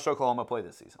 Have you watched Oklahoma play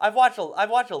this season? I've watched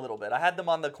a little bit. I had them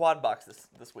on the quad box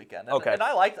this weekend. And, Okay. And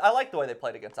I liked the way they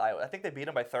played against Iowa. I think they beat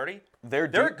them by 30. They're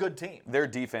a good team. Their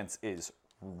defense is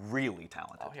really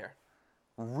talented. Oh, here.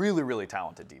 Really, really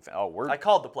talented defense. Oh, I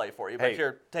called the play for you, but Hey.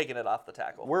 you're taking it off the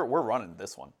tackle. we're running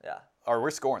this one. Yeah. Or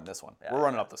we're scoring this one. Yeah, We're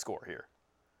running up the score here.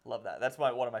 Love that. That's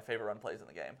one of my favorite run plays in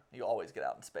the game. You always get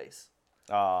out in space.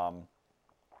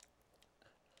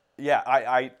 Yeah,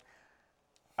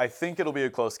 I think it'll be a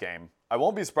close game. I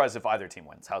won't be surprised if either team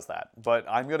wins. How's that? But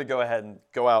I'm going to go ahead and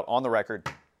go out on the record,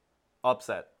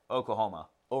 upset Oklahoma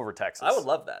over Texas. I would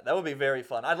love that. That would be very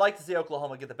fun. I'd like to see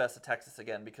Oklahoma get the best of Texas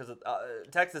again because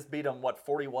Texas beat them,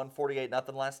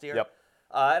 41-48-0 last year? Yep.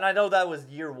 And I know that was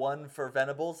year 1 for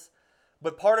Venables,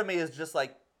 but part of me is just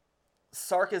like,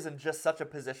 Sark is in just such a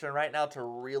position right now to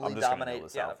really I'm just gonna dominate. kneel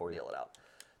this out for you. Kneel it out.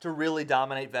 To really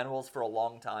dominate Venables for a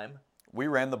long time. We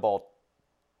ran the ball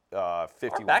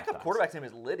 51 Our backup times. quarterback's name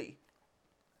is Liddy.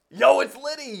 Yo, it's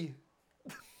Liddy!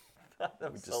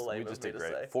 That was so lame We of just me did to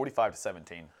great. say.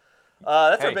 45-17.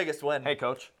 That's Hey. our biggest win. Hey,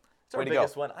 coach. It's our Way to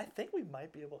biggest go. win. I think we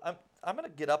might be able. I'm gonna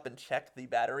get up and check the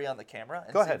battery on the camera.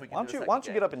 And Go see ahead. If we can Why do a don't you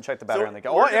second get game. up and check the battery So on the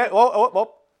game? we're Oh, yeah. gonna-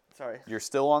 Oh. Sorry. You're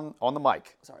still on the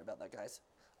mic. Sorry about that, guys.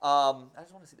 I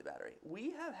just want to see the battery.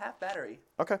 We have half battery.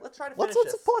 Okay. Let's try to finish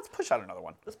let's this. Let's push out another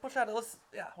one. Let's push out.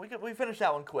 We finish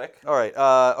that one quick. All right.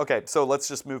 Okay. So let's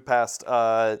just move past.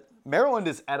 Maryland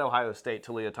is at Ohio State.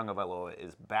 Talia Tagovailoa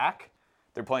is back.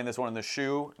 They're playing this one in the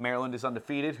shoe. Maryland is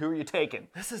undefeated. Who are you taking?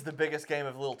 This is the biggest game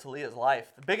of little Talia's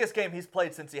life. The biggest game he's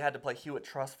played since he had to play Hewitt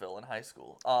Trussville in high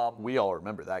school. We all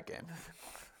remember that game.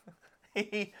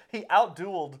 He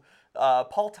outdueled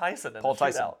Paul Tyson in Paul the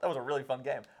Tyson. shootout. That was a really fun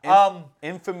game.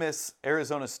 Infamous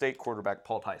Arizona State quarterback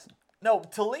Paul Tyson. No,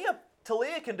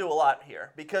 Talia can do a lot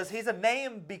here because he's a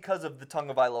name because of the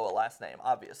Tagovailoa last name,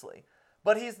 obviously.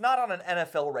 But he's not on an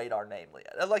NFL radar name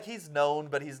yet. Like, he's known,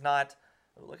 but he's not.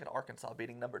 Look at Arkansas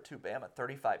beating number 2 Bama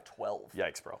 35-12.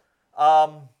 Yikes, bro.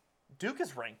 Duke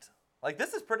is ranked. Like,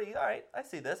 this is pretty all right. I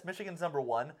see this. Michigan's number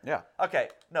 1. Yeah. Okay,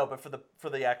 no, but for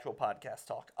the actual podcast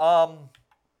talk.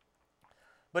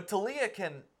 But Talia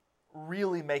can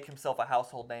really make himself a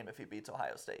household name if he beats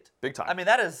Ohio State. Big time. I mean,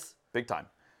 that is Big time.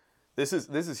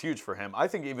 This is huge for him. I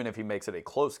think even if he makes it a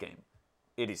close game,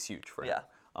 it is huge for him.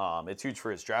 Yeah. It's huge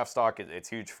for his draft stock. It's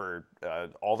huge for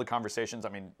all the conversations. I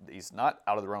mean, he's not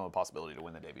out of the realm of possibility to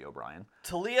win the Davy O'Brien.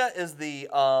 Talia is the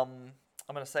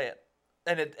I'm going to say it,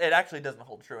 and it actually doesn't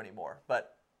hold true anymore.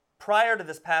 But prior to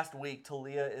this past week,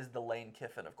 Talia is the Lane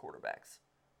Kiffin of quarterbacks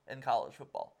in college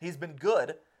football. He's been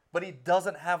good, but he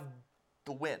doesn't have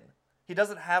the win. He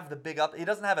doesn't have the big up. He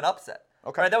doesn't have an upset.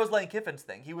 Okay. Right? That was Lane Kiffin's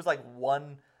thing. He was like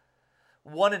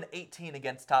 1-18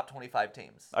 against top 25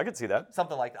 teams. I could see that.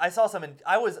 Something like that.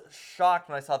 I was shocked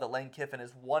when I saw that Lane Kiffin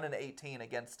is 1-18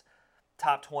 against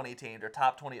top 20 teams or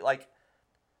top 20, like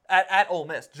at Ole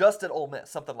Miss, just at Ole Miss,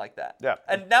 something like that. Yeah.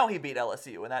 And now he beat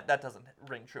LSU, and that doesn't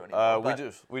ring true anymore.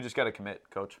 We just got to commit,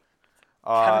 Coach.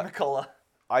 Kevin McCullough.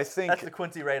 I think That's the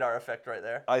Quincy Radar effect right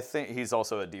there. I think he's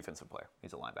also a defensive player.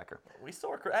 He's a linebacker. We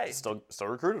still recruit. Hey, Still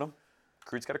recruited him.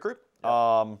 Recruit's got a recruit.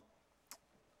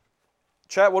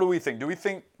 Chat, what do we think? Do we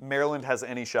think Maryland has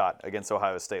any shot against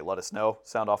Ohio State? Let us know.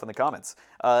 Sound off in the comments.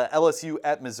 LSU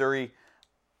at Missouri.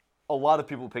 A lot of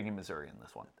people picking Missouri in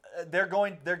this one. they're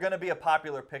going to be a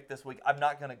popular pick this week. I'm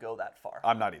not going to go that far.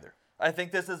 I'm not either. I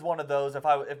think this is one of those. If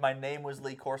my name was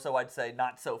Lee Corso, I'd say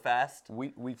not so fast.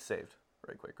 We saved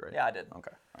right quick, right? Yeah, I did. Okay. All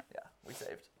right. Yeah, we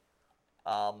saved.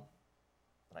 And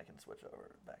I can switch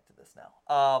over back to this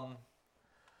now.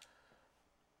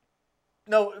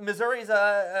 No, Missouri's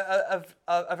a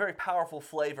very powerful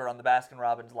flavor on the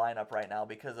Baskin-Robbins lineup right now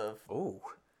because of. Oh.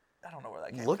 I don't know where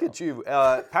that came Look from. at you.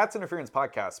 Pat's Interference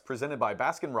Podcast presented by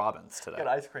Baskin-Robbins today. Got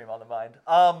ice cream on the mind.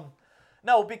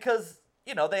 No, because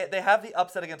they have the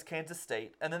upset against Kansas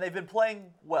State, and then they've been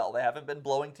playing well. They haven't been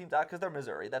blowing teams out because they're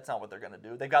Missouri. That's not what they're going to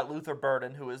do. They've got Luther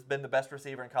Burden, who has been the best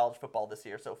receiver in college football this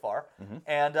year so far,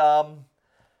 and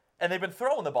they've been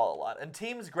throwing the ball a lot. And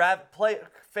fans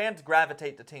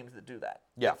gravitate to teams that do that.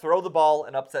 Yeah. They throw the ball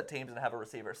and upset teams and have a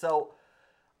receiver. So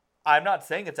I'm not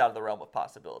saying it's out of the realm of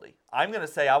possibility. I'm going to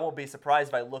say I won't be surprised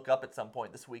if I look up at some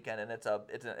point this weekend and it's a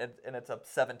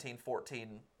 17-14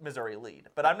 Missouri lead.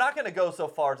 But I'm not going to go so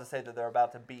far as to say that they're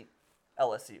about to beat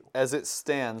LSU. As it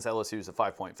stands, LSU is a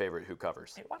 5-point favorite who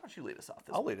covers. Hey, why don't you lead us off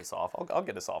this I'll week? lead us off. I'll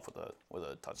get us off with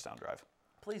a touchdown drive.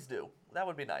 Please do. That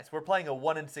would be nice. We're playing a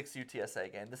 1-6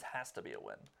 UTSA game. This has to be a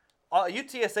win.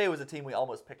 UTSA was a team we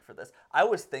almost picked for this. I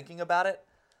was thinking about it.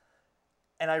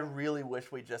 And I really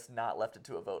wish we just not left it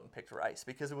to a vote and picked Rice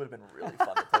because it would have been really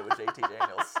fun to play with JT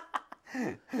Daniels.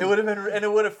 It would have been, and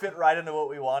it would have fit right into what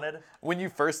we wanted. When you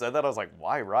first said that, I was like,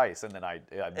 "Why Rice?" And then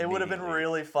It would have been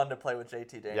really fun to play with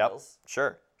JT Daniels. Yep.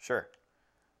 Sure.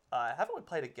 Haven't we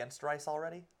played against Rice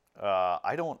already?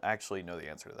 I don't actually know the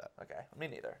answer to that. Okay, me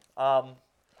neither.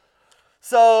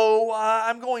 So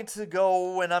I'm going to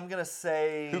go and I'm going to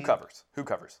say Who covers?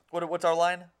 What's our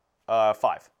line?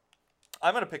 5.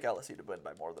 I'm going to pick LSU to win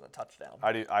by more than a touchdown.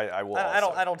 I do. I will.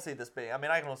 I don't see this being.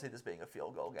 I don't see this being a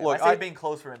field goal game. Look, I see it being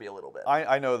close for maybe a little bit.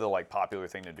 I know the popular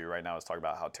thing to do right now is talk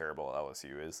about how terrible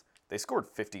LSU is. They scored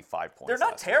 55 points. They're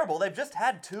not last terrible. They've just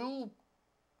had two.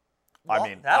 I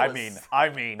mean,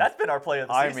 that's been our play of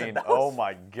the season. Oh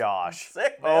my gosh.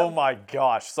 Sick, man. Oh my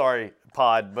gosh. Sorry,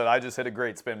 Pod, but I just hit a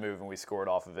great spin move and we scored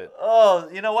off of it. Oh,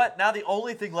 you know what? Now the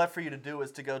only thing left for you to do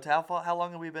is to go to how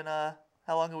long have we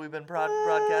been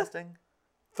broadcasting?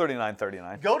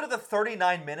 39-39. Go to the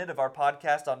 39-minute of our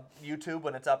podcast on YouTube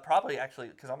when it's up. Probably actually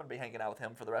because I'm going to be hanging out with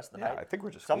him for the rest of the night. I think we're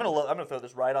just. So I'm gonna throw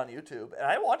this right on YouTube, and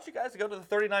I want you guys to go to the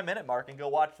 39-minute mark and go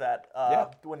watch that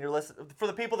when you're listening. For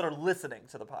the people that are listening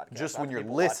to the podcast, Just not when the you're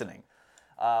people listening.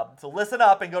 watching. So listen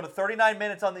up and go to 39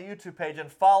 minutes on the YouTube page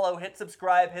and follow, hit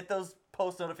subscribe, hit those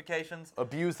post notifications.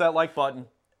 Abuse that like button.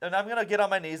 And I'm gonna get on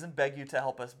my knees and beg you to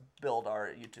help us build our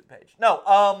YouTube page. No,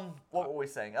 what were we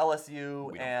saying?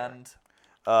 LSU and.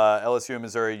 LSU and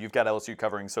Missouri, you've got LSU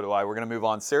covering, so do I. We're going to move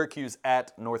on. Syracuse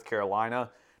at North Carolina.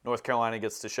 North Carolina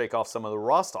gets to shake off some of the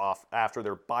rust off after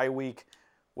their bye week.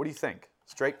 What do you think?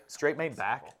 Straight May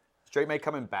back? Straight May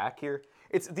coming back here?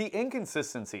 It's the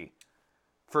inconsistency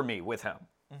for me with him.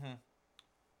 Mm-hmm.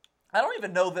 I don't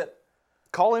even know that.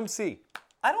 Call MC.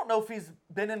 I don't know if he's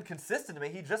been inconsistent to me.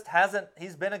 He just hasn't.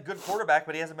 He's been a good quarterback,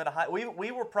 but he hasn't been a high. We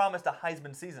were promised a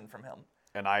Heisman season from him.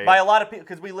 And by a lot of people,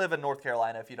 because we live in North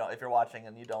Carolina. If you're watching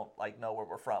and you don't know where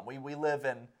we're from, we live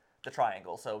in the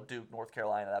Triangle, so Duke, North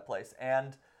Carolina, that place.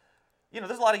 And there's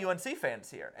a lot of UNC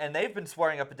fans here, and they've been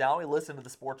swearing up and down. We listen to the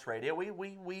sports radio.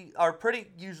 We are pretty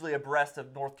usually abreast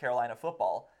of North Carolina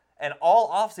football. And all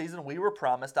offseason, we were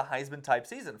promised a Heisman type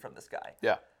season from this guy.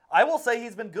 Yeah, I will say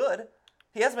he's been good.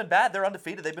 He hasn't been bad. They're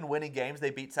undefeated. They've been winning games. They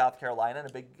beat South Carolina in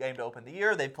a big game to open the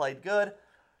year. They played good,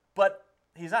 but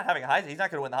he's not having a Heisman. He's not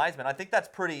going to win the Heisman. I think that's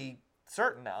pretty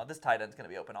certain now. This tight end's going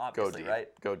to be open, obviously, go deep. right?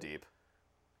 Go deep.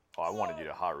 Oh, I wanted you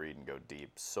to hot read and go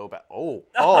deep so bad. Oh,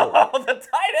 Oh, the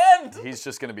tight end. he's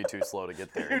just going to be too slow to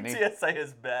get there, isn't he? UTSA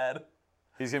is bad.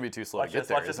 He's going to be too slow Watch to get this,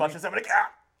 there. watch this, isn't watch he? this. I'm gonna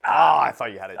Ah, I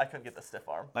thought you had it. I couldn't get the stiff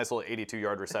arm Nice little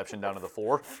 82-yard reception down to the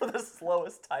 4. for the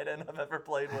slowest tight end I've ever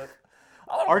played with.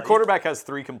 I don't Our know, quarterback has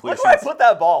 3 Where completions. do I put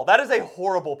that ball? That is a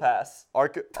horrible pass.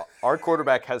 Our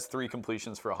quarterback has 3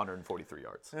 completions for 143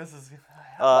 yards. This is.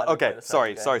 Okay,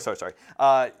 sorry.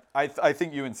 I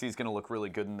think UNC is going to look really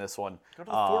good in this one. Go to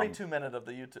the 42-minute of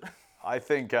the YouTube. I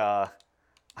think,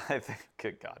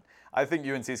 good God. I think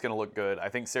UNC is going to look good. I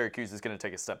think Syracuse is going to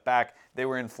take a step back. They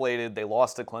were inflated. They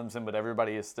lost to Clemson, but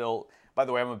everybody is still. By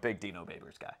the way, I'm a big Dino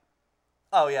Babers guy.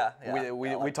 Oh yeah.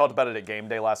 We talked about it at game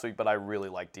day last week, but I really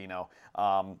like Dino.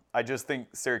 I just think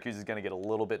Syracuse is going to get a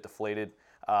little bit deflated,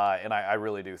 and I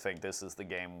really do think this is the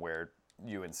game where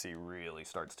UNC really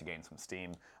starts to gain some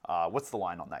steam. What's the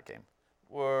line on that game?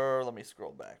 Let me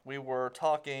scroll back. We were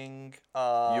talking.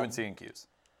 UNC and Q's.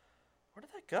 Where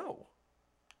did that go?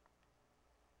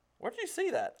 Where did you see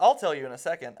that? I'll tell you in a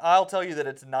second. I'll tell you that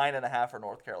it's 9.5 for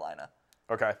North Carolina.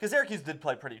 Okay. Because Syracuse did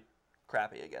play pretty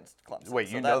crappy against Clemson. Wait,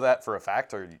 so you know that for a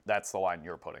fact, or that's the line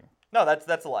you're putting? No, that's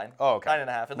the line. Oh, okay. 9.5.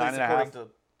 At least 9.5. according to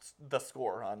the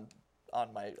score on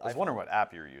my. I was wondering what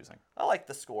app you're using. I like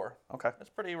the score. Okay.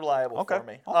 It's pretty reliable Okay. for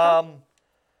me. Okay.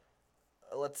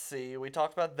 Let's see. We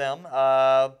talked about them.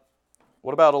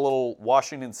 What about a little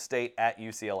Washington State at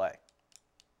UCLA?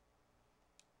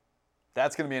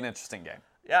 That's going to be an interesting game.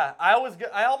 Yeah, I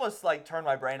almost like turned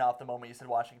my brain off the moment you said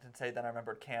Washington State. Then I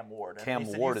remembered Cam Ward. And Cam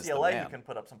he said Ward is the UCLA, man. you can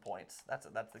put up some points. That's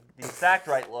the exact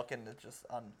right look, and it's just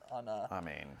I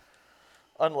mean,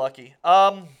 unlucky.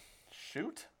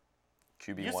 Shoot.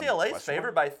 QB1 UCLA's question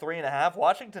favored mark? by 3.5.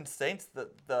 Washington State's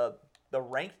the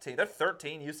ranked team. They're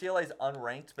 13. UCLA's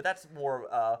unranked, but that's more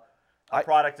a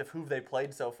product of who they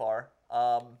played so far.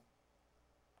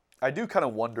 I do kind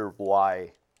of wonder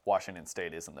why Washington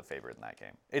State isn't the favorite in that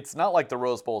game. It's not like the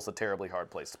Rose Bowl is a terribly hard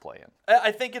place to play in.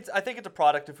 I think it's a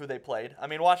product of who they played. I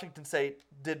mean, Washington State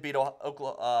did beat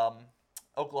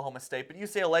Oklahoma State, but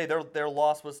UCLA their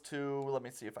loss was to, let me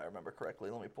see if I remember correctly.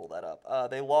 Let me pull that up.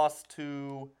 They lost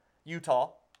to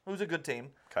Utah, who's a good team.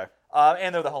 Okay.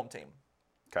 And they're the home team.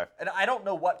 Okay. And I don't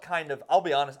know what kind of, I'll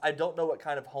be honest, I don't know what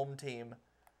kind of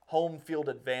home field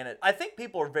advantage. I think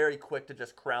people are very quick to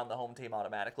just crown the home team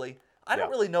automatically. I don't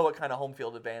Yeah. really know what kind of home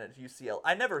field advantage UCLA.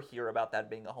 I never hear about that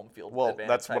being a home field Well, advantage.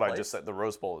 that's type what I place. just said. The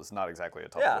Rose Bowl is not exactly a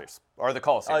tough Yeah. place. Or the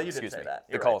Coliseum, Oh, you did excuse say me. that.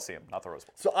 The You're right. Coliseum, not the Rose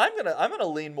Bowl. So I'm gonna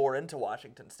lean more into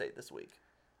Washington State this week.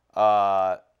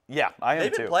 Yeah, I am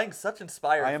They've too. been playing such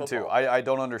inspired I am too. football. I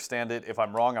don't understand it. If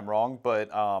I'm wrong, I'm wrong. But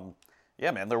yeah,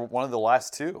 man, they're one of the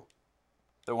last two.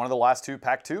 They're one of the last two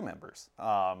Pac-2 members.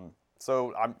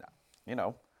 So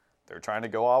they're trying to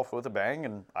go off with a bang,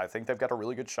 and I think they've got a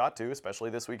really good shot too, especially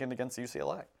this weekend against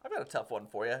UCLA. I've got a tough one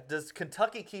for you. Does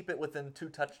Kentucky keep it within 2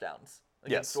 touchdowns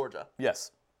against Yes. Georgia?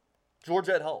 Yes.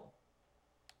 Georgia at home.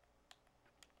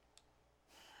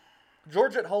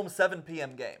 Georgia at home, 7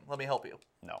 p.m. game. Let me help you.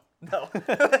 No. No.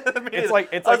 It's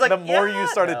like I was the more yeah, you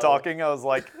started no. talking, I was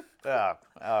like,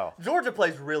 oh. Georgia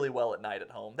plays really well at night at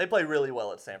home. They play really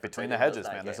well at Sanford. Between Stadium the those hedges,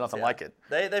 night man. There's games, nothing yeah. like it.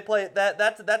 They play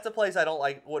that's a place I don't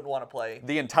wouldn't want to play.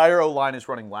 The entire O-line is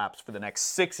running laps for the next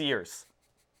 6 years.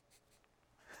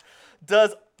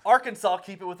 Does Arkansas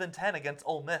keep it within 10 against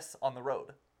Ole Miss on the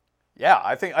road? Yeah,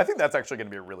 I think that's actually going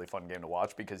to be a really fun game to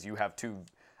watch because you have two.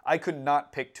 I could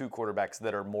not pick two quarterbacks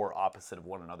that are more opposite of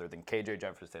one another than KJ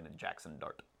Jefferson and Jackson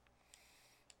Dart.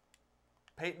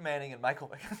 Peyton Manning and Michael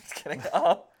Vick. I'm just kidding.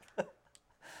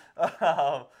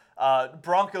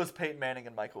 Broncos, Peyton Manning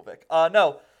and Michael Vick.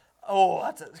 No. Oh,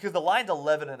 that's because the line's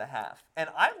 11.5. And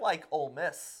I like Ole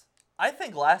Miss. I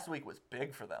think last week was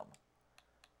big for them.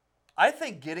 I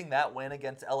think getting that win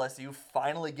against LSU,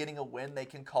 finally getting a win they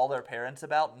can call their parents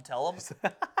about and tell them.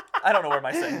 I don't know where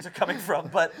my sayings are coming from,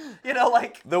 but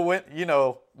The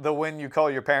win you call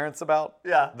your parents about.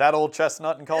 Yeah. That old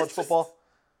chestnut in college It's just- football.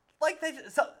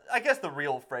 I guess the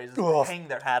real phrase is Ugh. hang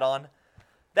their hat on.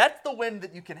 That's the win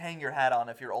that you can hang your hat on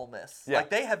if you're Ole Miss. Yeah. Like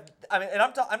they have, I mean, and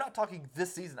I'm not talking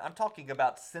this season. I'm talking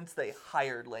about since they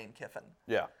hired Lane Kiffin.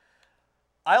 Yeah.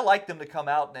 I like them to come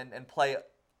out and play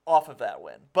off of that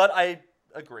win. But I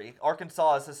agree,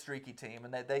 Arkansas is a streaky team,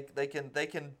 and they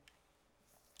can.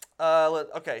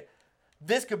 Okay,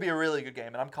 this could be a really good game,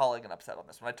 and I'm calling an upset on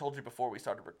this one. I told you before we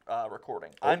started recording.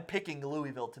 I'm picking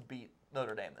Louisville to beat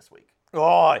Notre Dame this week.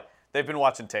 Oh, they've been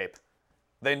watching tape.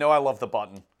 They know I love the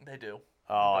button. They do.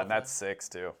 Oh, and that's 6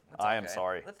 too. That's I am okay.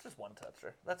 sorry. That's just one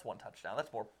toucher. That's one touchdown.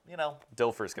 That's more,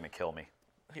 Dilfer's gonna kill me.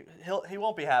 he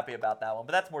won't be happy about that one,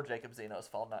 but that's more Jacob Zeno's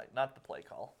fault, not the play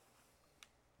call.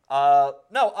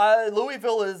 No,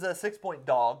 Louisville is a 6-point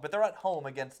dog, but they're at home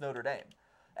against Notre Dame.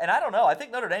 And I don't know. I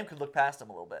think Notre Dame could look past them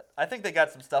a little bit. I think they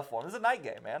got some stuff for them. This is a night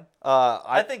game, man.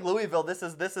 I think Louisville. This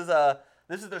is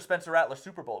their Spencer Rattler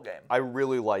Super Bowl game. I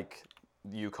really like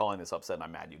you calling this upset, and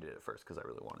I'm mad you did it first because I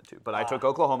really wanted to. But I took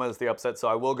Oklahoma as the upset, so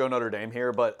I will go Notre Dame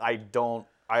here. But I don't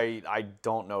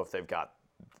know if they've got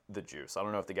the juice. I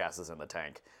don't know if the gas is in the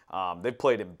tank. They've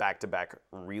played in back-to-back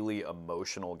really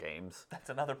emotional games. That's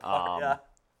another part. Yeah.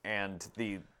 And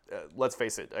let's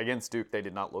face it, against Duke, they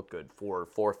did not look good for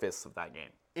 4/5 of that game.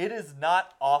 It is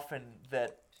not often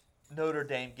that Notre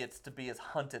Dame gets to be as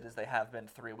hunted as they have been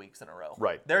 3 weeks in a row.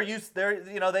 Right. They're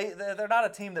not a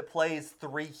team that plays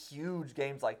 3 huge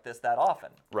games like this that often.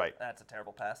 Right. That's a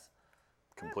terrible pass.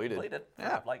 Completed.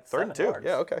 Yeah, like 3rd and 2. yards,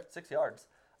 Yeah, okay. 6 yards.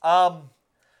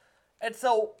 And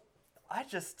so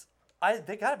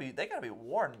they gotta be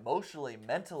worn emotionally,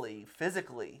 mentally,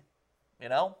 physically, you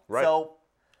know. Right. So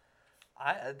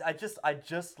I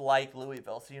just like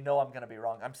Louisville. So I'm gonna be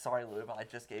wrong. I'm sorry, Louisville. I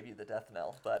just gave you the death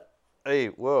knell, but. Hey,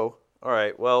 whoa. All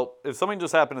right. Well, if something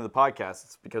just happened to the podcast,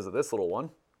 it's because of this little one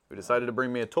who decided to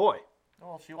bring me a toy.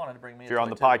 Well, she wanted to bring me. If you're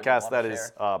on the podcast, that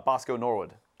is Bosco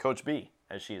Norwood, Coach B,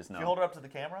 as she is known. Can you hold her up to the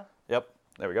camera? Yep.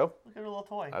 There we go. Look at her little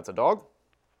toy. That's a dog.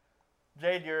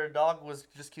 Jade, your dog was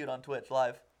just cute on Twitch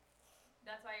live.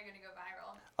 That's why you're gonna go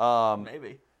viral.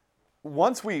 Maybe.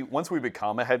 Once we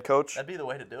become a head coach, That'd be the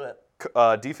way to do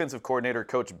it. defensive coordinator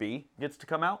Coach B gets to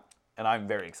come out, and I'm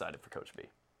very excited for Coach B.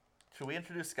 Should we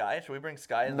introduce Sky? Should we bring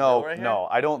Sky in the No, middle right here? no,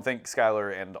 I don't think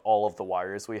Skylar and all of the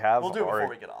wires we have We'll do it are before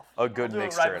we get off. a good We'll do it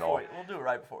mixture right at all. We'll do it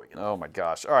right before we get off. Oh my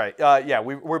gosh! All right, yeah,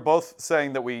 we're both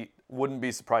saying that we wouldn't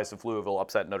be surprised if Louisville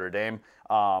upset Notre Dame.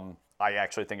 I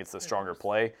actually think it's the stronger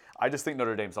play. I just think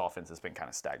Notre Dame's offense has been kind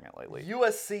of stagnant lately.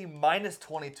 USC minus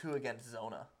 22 against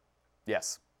Zona.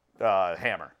 Yes,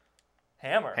 hammer.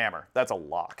 Hammer. That's a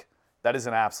lock. That is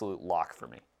an absolute lock for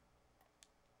me.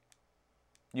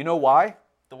 You know why?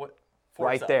 Forks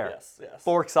Right up. there. Yes.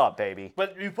 Forks up, baby.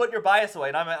 But you put your bias away,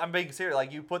 and I'm being serious.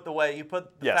 Like you put the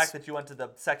Yes. fact that you went to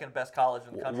the second best college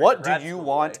in the country. What for do grad you school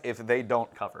want away. if they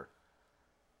don't cover?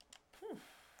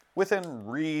 Within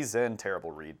reason,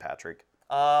 terrible read, Patrick.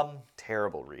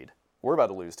 Terrible read. We're about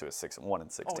to lose to a 1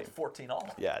 and 16. It's 14 all.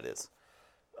 Yeah, it is.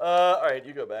 All right,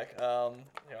 you go back. I'll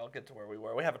get to where we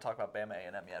were. We haven't talked about Bama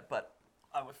A&M yet, but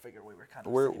I would figure we were kind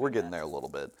of. We're getting there a little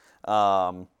bit.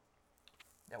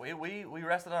 Yeah, we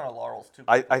rested on our laurels too.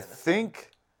 I think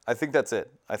that's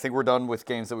it. I think we're done with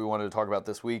games that we wanted to talk about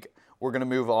this week. We're going to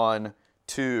move on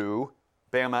to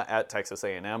Bama at Texas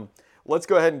A&M. Let's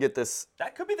go ahead and get this.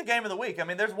 That could be the game of the week. I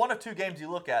mean, there's one of 2 games you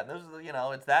look at, and those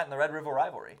it's that and the Red River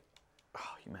rivalry.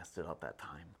 Oh, you messed it up that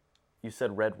time. You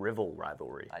said Red River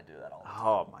rivalry. I do that all the time.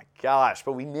 Oh my gosh!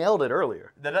 But we nailed it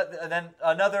earlier. Then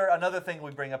another thing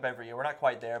we bring up every year. We're not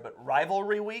quite there, but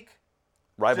rivalry week.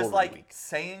 Rivalry Just like week.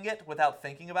 saying it without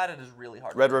thinking about it is really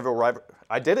hard. Red River rivalry.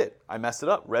 I did it. I messed it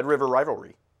up. Red River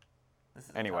rivalry. This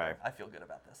is Anyway. I feel good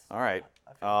about this. All right.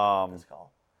 I feel good about this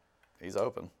call. He's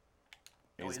open.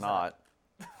 No, He's he's not.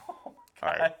 Oh All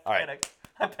my God, right. All I right. panicked.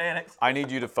 I panicked. I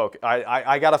need you to focus.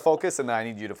 I got to focus, and then I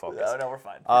need you to focus. No, we're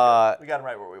fine. We're good. We got him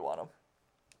right where we want him.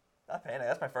 I panicked.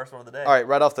 That's my first one of the day. All right,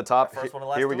 right off the top, Our first one in the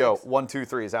last here we 2 go. weeks. 1, 2,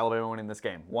 3. Is Alabama winning this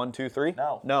game? 1, 2, 3.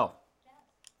 No.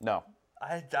 No.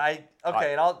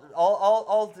 Okay, and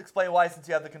I'll explain why since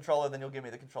you have the controller. Then you'll give me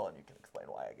the controller, and you can explain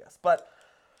why, I guess. But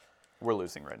We're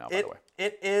losing right now, by the way.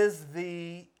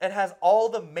 It has all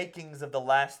the makings of the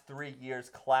last 3 years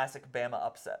classic Bama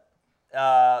upset.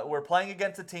 We're playing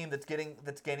against a team that's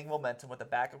gaining momentum with a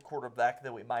backup quarterback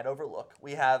that we might overlook.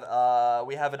 We have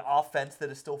an offense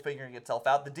that is still figuring itself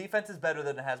out. The defense is better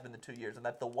than it has been in 2 years, and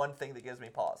that's the one thing that gives me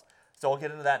pause. So I'll get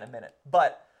into that in a minute.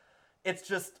 But it's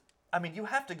just, I mean, you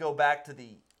have to go back to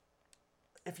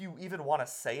if you even want to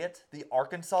say it, the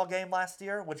Arkansas game last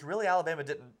year, which really Alabama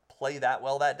didn't play that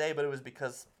well that day, but it was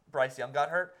because Bryce Young got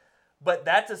hurt. But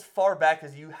that's as far back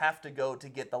as you have to go to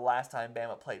get the last time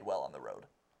Bama played well on the road.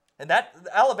 And that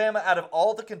Alabama, out of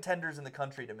all the contenders in the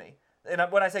country to me, and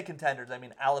when I say contenders, I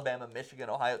mean Alabama, Michigan,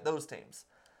 Ohio, those teams,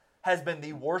 has been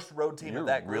the worst road team You're of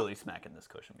that group. really smacking this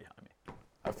cushion behind me.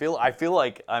 I feel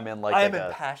like I'm in I am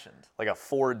impassioned. like a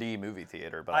 4D movie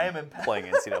theater, but I I'm am playing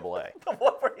NCAA.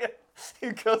 What were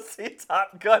you go see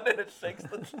Top Gun and it shakes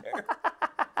the chair.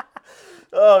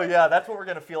 Oh yeah, that's what we're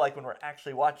gonna feel like when we're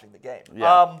actually watching the game.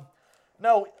 Yeah.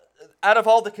 No, out of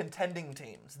all the contending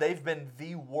teams, they've been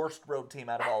the worst road team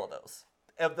out of all of those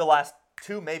of the last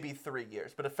 2, maybe 3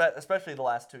 years, but especially the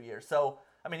last 2 years. So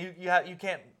I mean,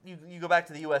 you go back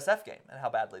to the USF game and how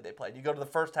badly they played. You go to the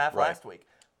first half Right. last week,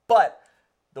 but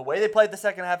the way they played the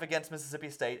second half against Mississippi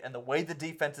State and the way the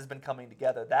defense has been coming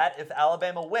together, that if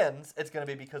Alabama wins, it's going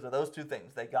to be because of those two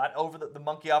things. They got over the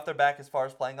monkey off their back as far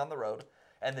as playing on the road,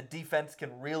 and the defense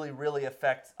can really, really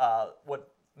affect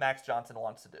what Max Johnson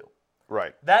wants to do.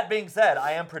 Right. That being said,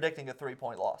 I am predicting a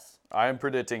 3-point loss. I am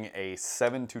predicting a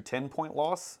 7 to 10 point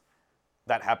loss.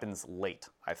 That happens late,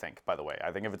 I think, by the way.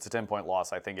 I think if it's a 10-point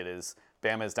loss, I think it is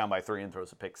Bama is down by 3 and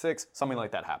throws a pick 6. Something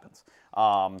like that happens.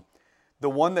 The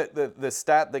one that the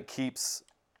stat that keeps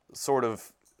sort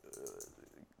of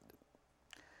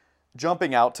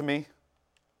jumping out to me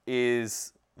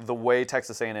is the way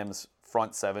Texas A&M's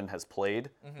front seven has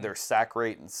played, their sack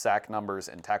rate and sack numbers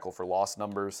and tackle for loss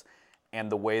numbers,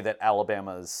 and the way that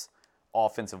Alabama's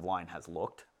offensive line has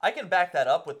looked. I can back that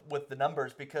up with the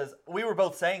numbers because we were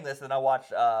both saying this, and I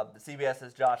watched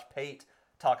CBS's Josh Pate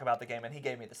talk about the game, and he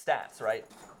gave me the stats, right?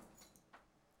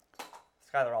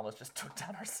 Skylar almost just took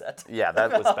down our set. Yeah,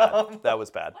 that was bad. That was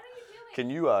bad. What are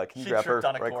you doing? Can you She grab her tripped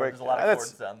on a right cord. quick? There's a lot of That's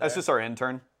cords down that's there. just our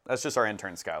intern. That's just our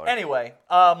intern, Skylar. Anyway,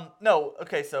 no,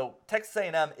 okay, so Texas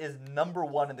A&M is number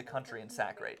 1 in the country in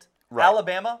sack rate. Right.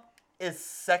 Alabama is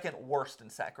second worst in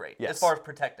sack rate Yes. as far as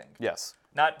protecting. Yes.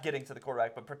 Not getting to the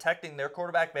quarterback, but protecting their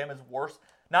quarterback. Bama's worse.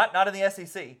 Not in the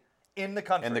SEC, in the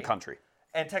country. In the country.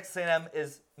 And Texas A&M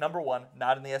is number 1,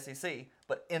 not in the SEC,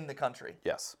 but in the country.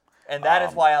 Yes. And that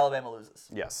is why Alabama loses.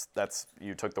 Yes.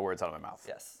 You took the words out of my mouth.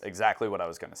 Yes. Exactly what I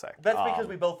was going to say. That's because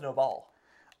we both know ball.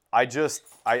 I just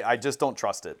don't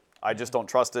trust it. I just don't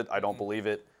trust it. I don't believe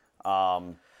it.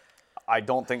 I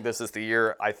don't think this is the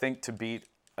year. I think to beat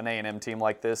an A&M team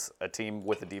like this, a team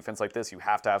with a defense like this, you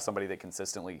have to have somebody that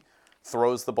consistently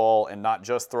throws the ball, and not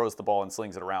just throws the ball and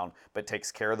slings it around, but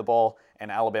takes care of the ball.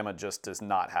 And Alabama just does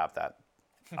not have that.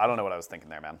 I don't know what I was thinking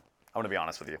there, man. I'm going to be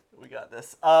honest with you. We got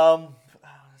this.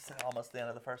 It's almost the end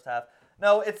of the first half.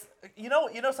 No, it's you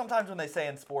know sometimes when they say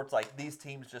in sports like these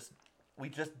teams we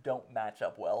just don't match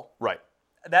up well. Right.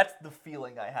 That's the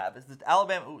feeling I have. Is that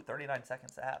Alabama? 39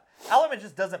 seconds to half. Alabama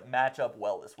just doesn't match up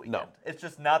well this weekend. No. It's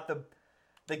just not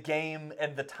the game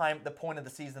and the point of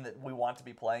the season that we want to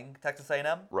be playing Texas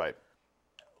A&M. Right.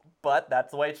 But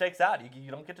that's the way it shakes out. You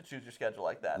don't get to choose your schedule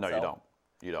like that. No, so you don't.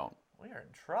 You don't. We are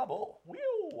in trouble.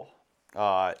 Whew.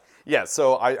 Yeah,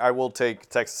 so I will take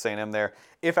Texas A&M there.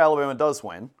 If Alabama does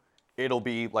win, it'll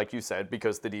be, like you said,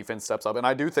 because the defense steps up. And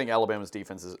I do think Alabama's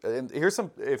defense is – and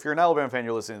if you're an Alabama fan,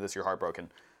 you're listening to this, you're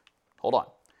heartbroken. Hold on.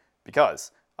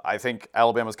 Because I think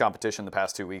Alabama's competition the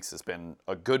past 2 weeks has been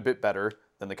a good bit better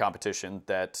than the competition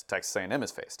that Texas A&M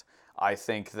has faced. I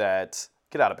think that –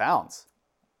 get out of bounds.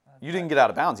 You didn't get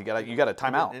out of bounds. You got a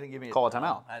timeout. Didn't give me Call a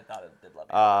timeout. I thought it did let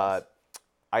me.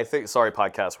 I think, sorry,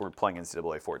 podcast, we're playing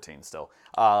NCAA 14 still.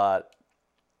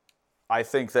 I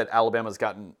think that Alabama's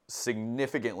gotten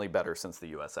significantly better since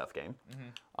the USF game.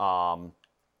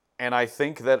 And I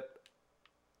think that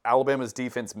Alabama's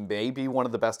defense may be one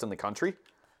of the best in the country.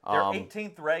 They're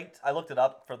 18th ranked. I looked it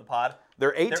up for the pod.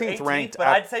 They're 18th ranked. But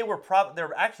I'd say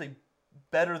they're actually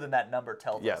better than that number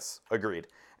tells us. Yes, agreed.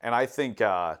 And I think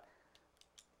I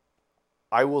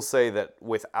will say that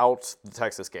without the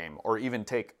Texas game, or even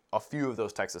take a few of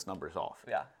those Texas numbers off,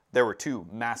 Yeah. there were 2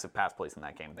 massive pass plays in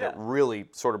that game that really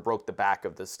sort of broke the back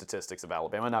of the statistics of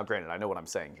Alabama. Now, granted, I know what I'm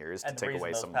saying here is to And the take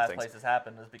away reason some those pass things. places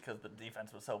happened is because the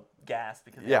defense was so gassed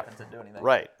because the Yeah, offense didn't do anything.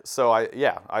 right. So I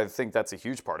think that's a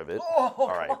huge part of it. Oh, All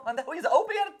right. come on. That was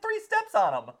open. He had 3 steps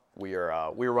on him. We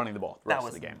are running the ball the rest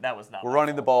of the game. That was not We're my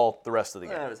running the fault. ball the rest of the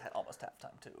game. It was almost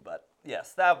halftime too, but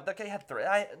yes, that he had 3.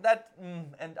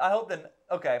 And I hope then.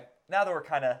 Okay, now that we're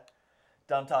kind of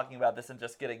done talking about this and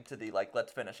just getting to the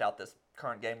let's finish out this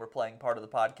current game we're playing part of the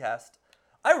podcast.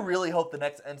 I really hope the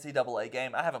next NCAA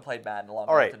game. I haven't played Madden long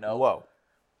All enough right. to know. Whoa.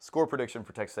 Score prediction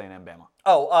for Texas A&M Bama.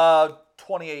 Oh,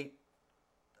 28.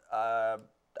 I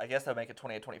guess I'd make it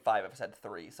 28-25 if I said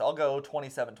 3. So I'll go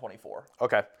 27-24.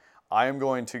 Okay. I am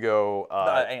going to go.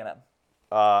 A&M.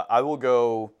 I will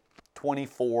go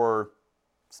 24-14.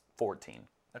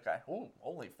 Okay. Ooh,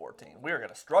 only 14. We are going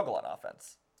to struggle on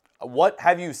offense. What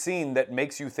have you seen that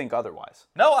makes you think otherwise?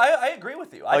 No, I agree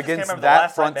with you. I just Against can't remember that the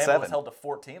last front time Bama seven. was held to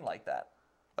 14 like that.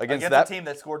 Against a that team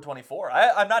that scored 24.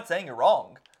 I'm not saying you're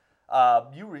wrong.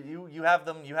 You have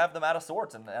them out of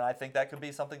sorts, and I think that could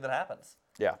be something that happens.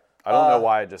 Yeah. I don't know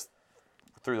why I just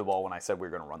threw the ball when I said we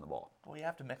were going to run the ball. Well, you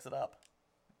have to mix it up.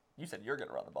 You said you're going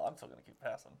to run the ball. I'm still going to keep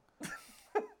passing.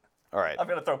 All right. I'm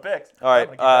going to throw picks. All I'm right.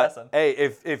 going to keep passing. Hey,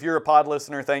 if you're a pod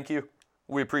listener, thank you.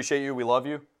 We appreciate you. We love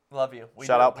you. Love you.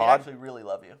 Shout out, Pod. We actually really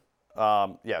love you.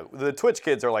 Yeah, the Twitch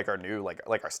kids are like our new,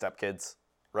 like our step kids,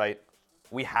 right?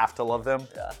 We have to love them.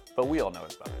 Yeah. But we all know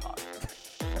it's about the pod.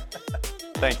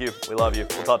 Thank you. We love you.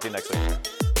 We'll talk to you next week.